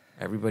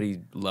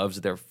 Everybody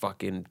loves their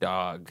fucking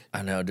dog.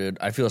 I know, dude.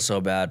 I feel so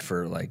bad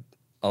for like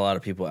a lot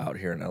of people out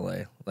here in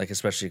LA. Like,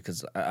 especially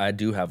because I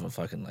do have a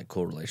fucking like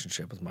cool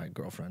relationship with my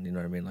girlfriend. You know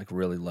what I mean? Like,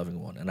 really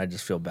loving one. And I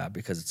just feel bad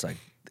because it's like,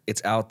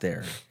 it's out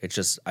there. It's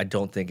just, I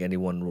don't think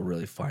anyone will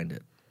really find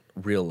it.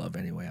 Real love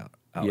anyway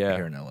out Yeah.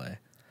 here in LA.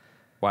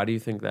 Why do you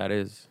think that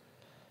is?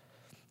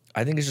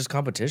 I think it's just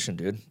competition,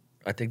 dude.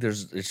 I think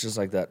it's just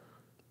like that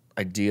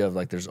idea of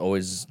like there's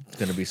always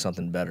going to be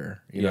something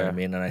better. You know what I Yeah.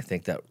 mean? And I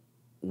think that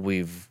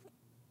we've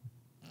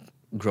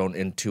grown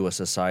into a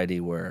society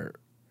where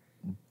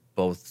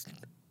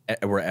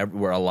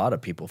where a lot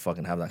of people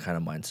fucking have that kind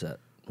of mindset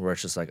where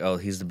it's just like, oh,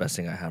 he's the best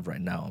thing I have right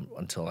now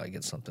until I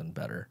get something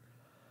better,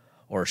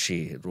 or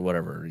she,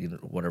 whatever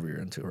you're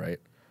into, right?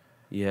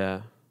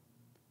 Yeah.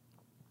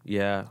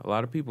 Yeah. A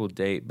lot of people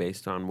date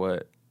based on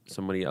what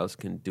somebody else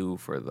can do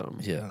for them.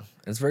 Yeah,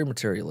 it's very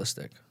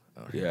materialistic.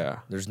 Yeah.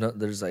 There's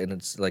like, and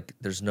it's like,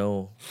 there's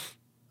no,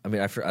 I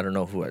mean, I don't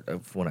know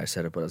when I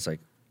said it, but it's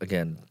like,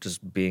 again,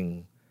 just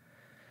being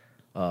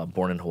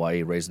born in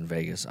Hawaii, raised in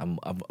Vegas, I'm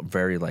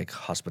very like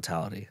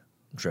hospitality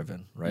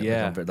driven, right?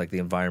 Yeah. Like, like the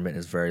environment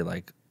is very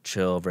like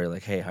chill, very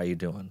like, hey, how you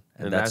doing?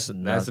 And that's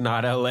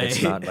not LA.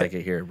 It's not like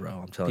it here,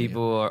 bro. I'm telling you.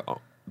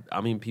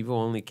 People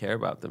only care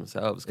about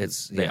themselves.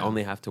 They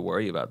only have to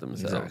worry about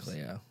themselves. Exactly,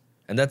 yeah.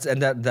 And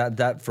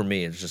that for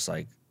me is just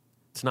like,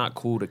 it's not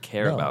cool to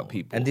care about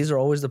people. And these are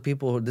always the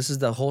people this is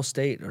the whole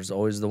state. There's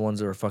always the ones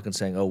that are fucking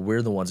saying, oh,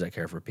 we're the ones that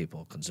care for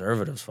people.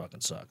 Conservatives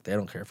fucking suck. They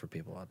don't care for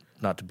people.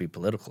 Not to be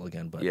political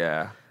again, but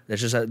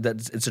it's just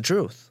it's the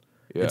truth.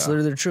 Yeah. It's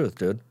literally the truth,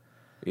 dude.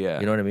 Yeah.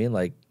 You know what I mean?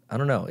 Like, I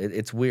don't know.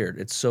 It's weird.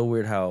 It's so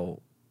weird how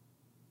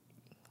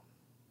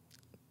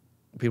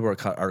people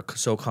are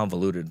so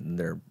convoluted in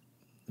their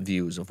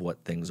views of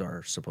what things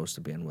are supposed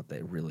to be and what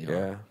they really are.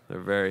 Yeah, they're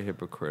very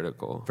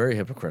hypocritical. Very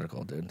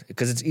hypocritical, dude.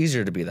 Because it's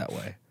easier to be that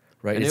way,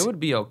 right? And it would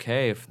be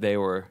okay if they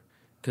were,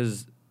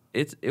 because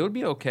it would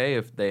be okay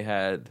if they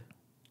had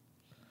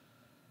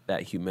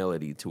that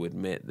humility to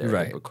admit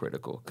they're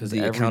hypocritical. Because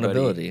the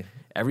accountability.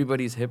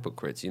 Everybody's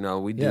hypocrites. You know,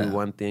 we do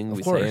one thing,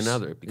 we say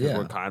another, because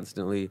we're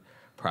constantly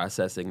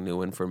processing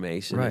new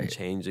information and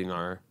changing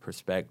our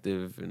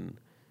perspective and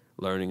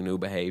learning new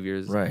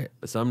behaviors. Right.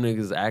 But some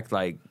niggas act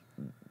like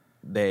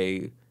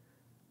they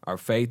are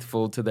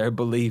faithful to their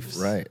beliefs.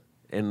 Right.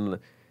 And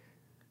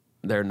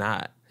they're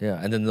not. Yeah,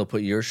 and then they'll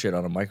put your shit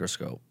on a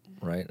microscope,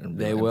 right? And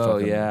they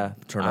will, yeah.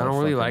 I don't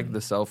really like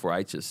the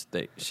self-righteous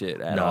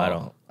shit at all.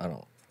 No, I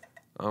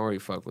don't really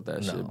fuck with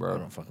that shit, bro. I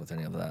don't fuck with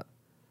any of that.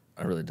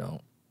 I really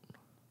don't.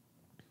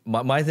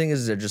 My thing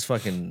is they're just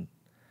fucking...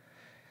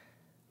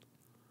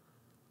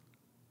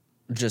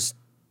 Just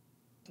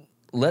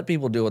let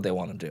people do what they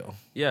want to do.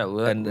 Yeah,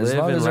 and as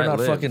long as they're not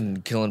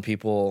fucking killing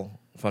people,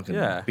 fucking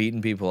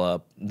beating people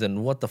up,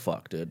 then what the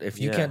fuck, dude? If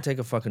you can't take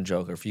a fucking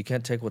joke, or if you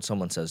can't take what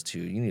someone says to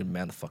you, you need to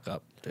man the fuck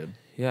up, dude.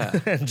 Yeah.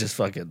 And just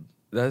fucking...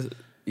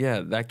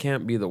 that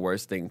can't be the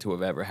worst thing to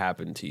have ever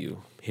happened to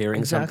you.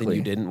 Hearing something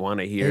you didn't want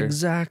to hear.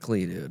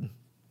 Exactly, dude.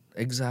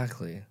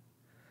 Exactly.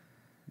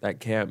 That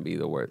can't be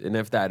the worst. And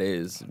if that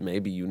is,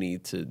 maybe you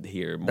need to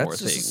hear more things.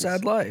 That's just a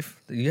sad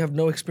life. You have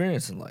no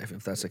experience in life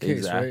if that's the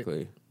case, right?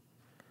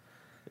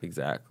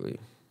 Exactly.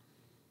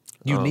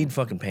 You need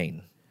fucking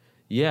pain.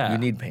 Yeah. You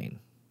need pain.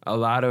 A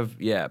lot of,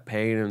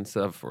 pain and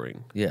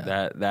suffering.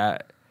 Yeah.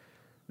 That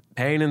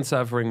pain and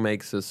suffering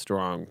makes a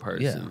strong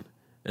person. Yeah.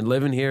 And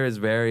living here is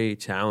very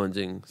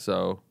challenging,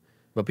 so...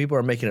 But people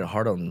are making it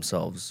hard on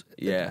themselves.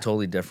 Yeah.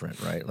 Totally different,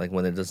 right? Like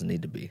when it doesn't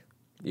need to be.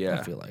 Yeah.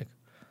 I feel like.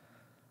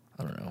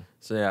 I don't know.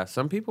 So,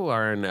 some people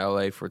are in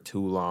LA for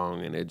too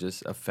long, and it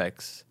just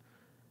affects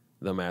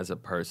them as a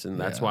person.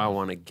 That's why I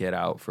want to get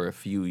out for a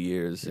few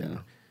years and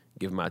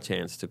give my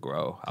chance to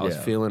grow. I was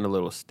feeling a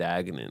little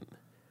stagnant,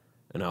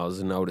 and I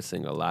was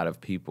noticing a lot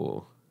of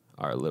people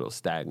are a little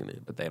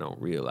stagnant, but they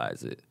don't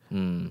realize it.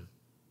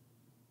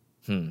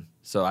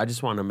 So I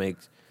just want to make...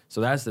 So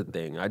that's the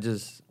thing.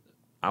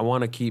 I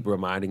want to keep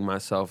reminding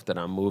myself that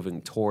I'm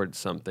moving towards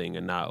something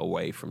and not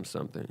away from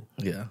something.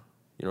 Yeah.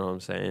 You know what I'm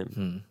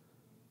saying?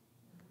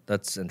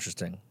 That's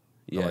interesting.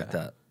 I like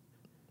that.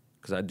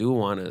 Because I do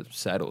want to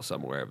settle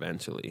somewhere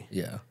eventually.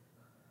 Yeah.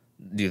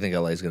 Do you think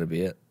LA is going to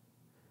be it?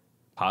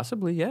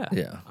 Possibly, yeah.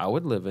 Yeah. I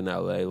would live in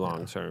LA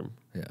long term.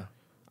 Yeah.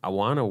 I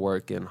want to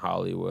work in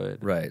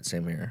Hollywood. Right,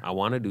 same here. I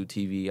want to do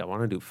TV. I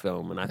want to do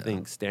film. And I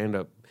think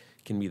stand-up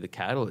can be the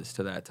catalyst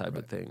to that type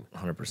of thing.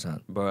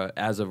 100%. But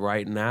as of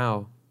right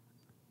now,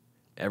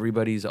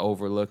 everybody's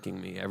overlooking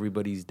me.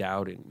 Everybody's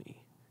doubting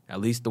me. At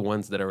least the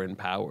ones that are in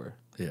power.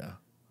 Yeah.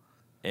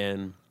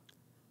 And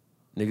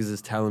niggas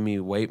is telling me,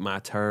 wait my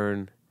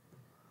turn,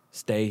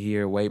 stay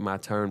here, wait my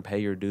turn, pay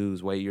your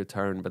dues, wait your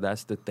turn. But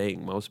that's the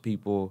thing. Most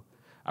people,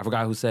 I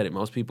forgot who said it,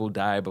 most people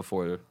die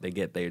before they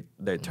get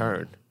their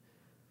turn.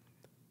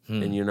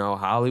 And, you know,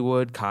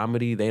 Hollywood,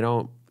 comedy, they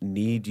don't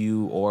need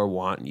you or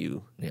want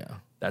you. Yeah.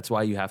 That's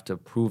why you have to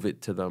prove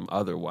it to them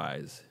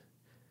otherwise.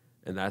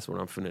 And that's what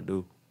I'm finna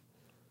do.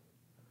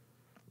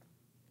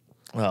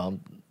 Well,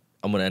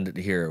 I'm going to end it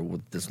here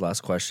with this last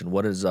question.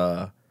 What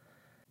are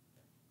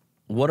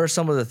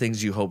some of the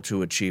things you hope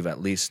to achieve at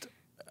least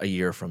a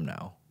year from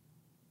now?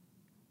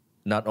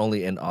 Not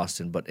only in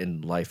Austin, but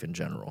in life in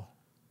general.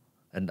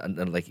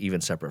 And like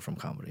even separate from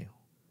comedy.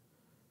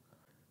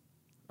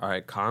 All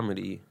right,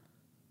 comedy.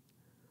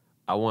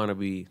 I want to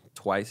be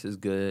twice as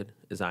good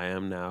as I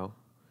am now.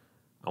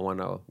 I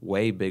want a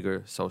way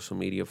bigger social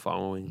media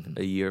following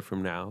a year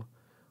from now.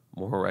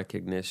 More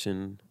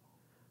recognition,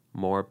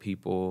 more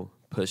people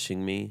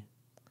pushing me.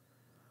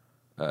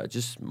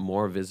 Just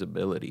more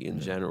visibility in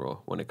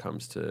general when it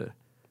comes to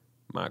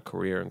my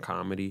career in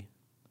comedy.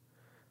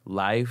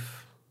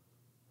 Life,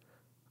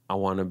 I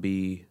want to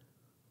be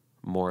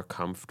more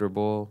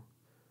comfortable,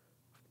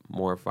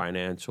 more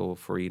financial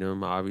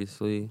freedom,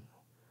 obviously.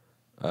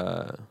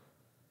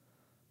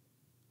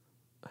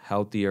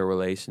 Healthier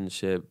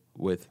relationship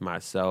with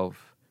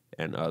myself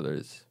and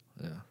others.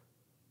 Yeah.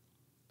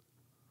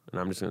 And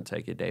I'm just going to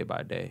take it day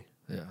by day.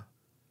 Yeah.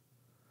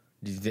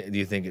 Do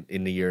you think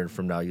in a year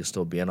from now you'll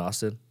still be in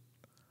Austin?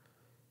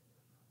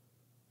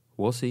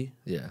 We'll see.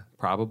 Yeah.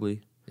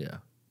 Probably. Yeah.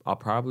 I'll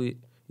probably,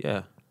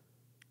 yeah.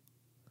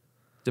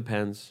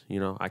 Depends, you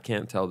know. I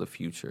can't tell the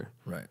future.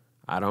 Right.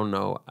 I don't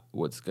know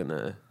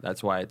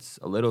that's why it's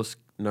a little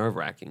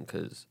nerve-wracking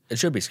because. It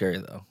should be scary,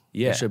 though.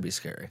 Yeah. It should be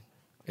scary.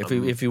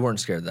 If you weren't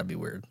scared, that'd be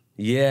weird.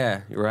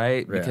 Yeah,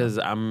 right? Yeah. Because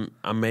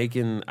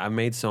I've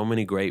made so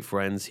many great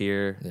friends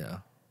here. Yeah.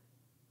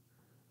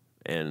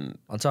 And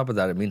on top of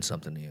that, it means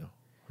something to you,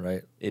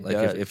 right? It like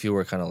does. If you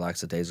were kind of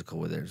lackadaisical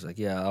with it, it's like,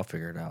 yeah, I'll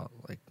figure it out.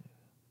 Like,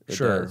 It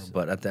sure, does.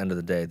 but at the end of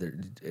the day,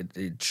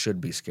 it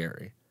should be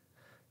scary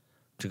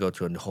to go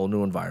to a whole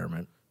new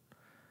environment.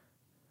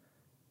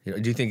 You know,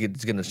 do you think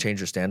it's going to change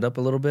your stand-up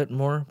a little bit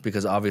more?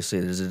 Because obviously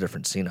there's a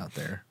different scene out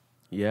there.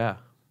 yeah,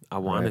 I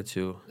wanted Right.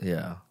 to.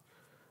 Yeah.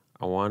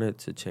 I wanted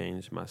to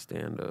change my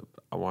stand-up.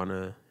 I want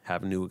to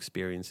have new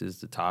experiences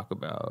to talk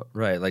about.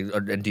 Right. Like,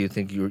 and do you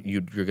think you're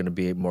going to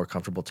be more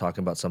comfortable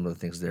talking about some of the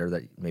things there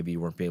that maybe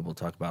you weren't being able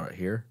to talk about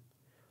here?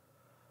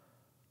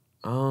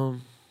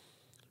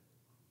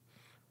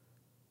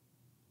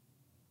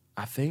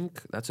 I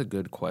think that's a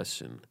good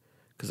question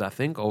because I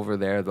think over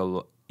there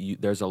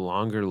there's a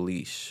longer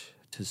leash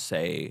to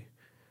say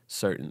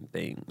certain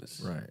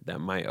things Right. that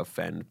might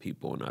offend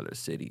people in other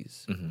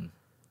cities. Mm-hmm.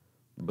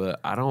 But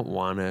I don't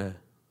want to.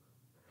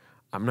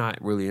 I'm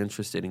not really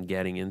interested in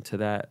getting into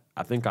that.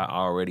 I think I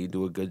already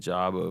do a good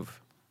job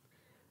of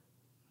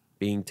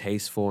being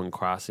tasteful and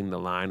crossing the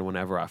line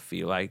whenever I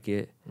feel like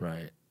it.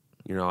 Right.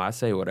 You know, I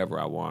say whatever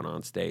I want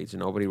on stage,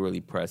 and nobody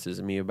really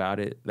presses me about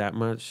it that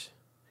much.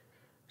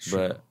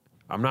 Sure. But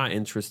I'm not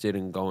interested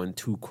in going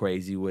too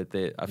crazy with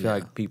it. I feel Yeah.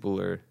 like people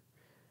are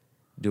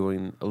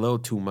doing a little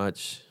too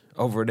much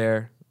over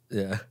there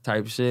Yeah.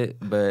 type shit.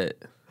 But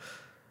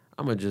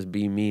I'm going to just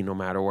be me no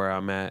matter where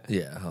I'm at.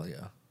 Yeah. Hell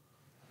yeah.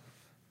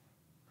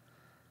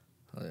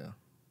 Hell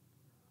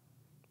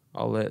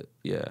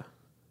yeah.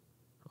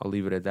 I'll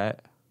leave it at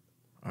that.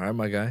 All right,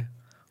 my guy.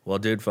 Well,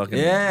 dude, fucking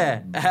Yeah.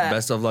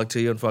 best of luck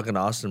to you in fucking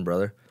Austin,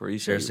 brother.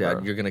 Appreciate Seriously, you,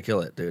 bro. you're gonna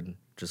kill it, dude.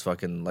 Just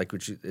fucking like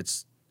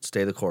it's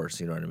stay the course.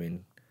 You know what I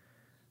mean?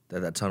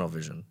 That tunnel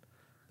vision.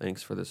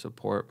 Thanks for the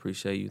support.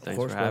 Appreciate you. Thanks Of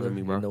course, for having brother.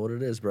 me, bro. You know what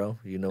it is, bro.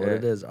 You know what Yeah.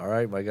 it is. All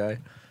right, my guy.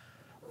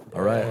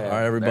 All right, Yeah, all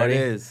right, everybody.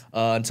 there it is.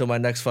 Until my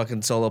next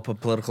fucking solo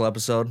political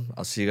episode.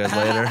 I'll see you guys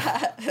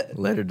later.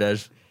 Later,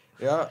 Dej.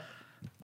 Yeah.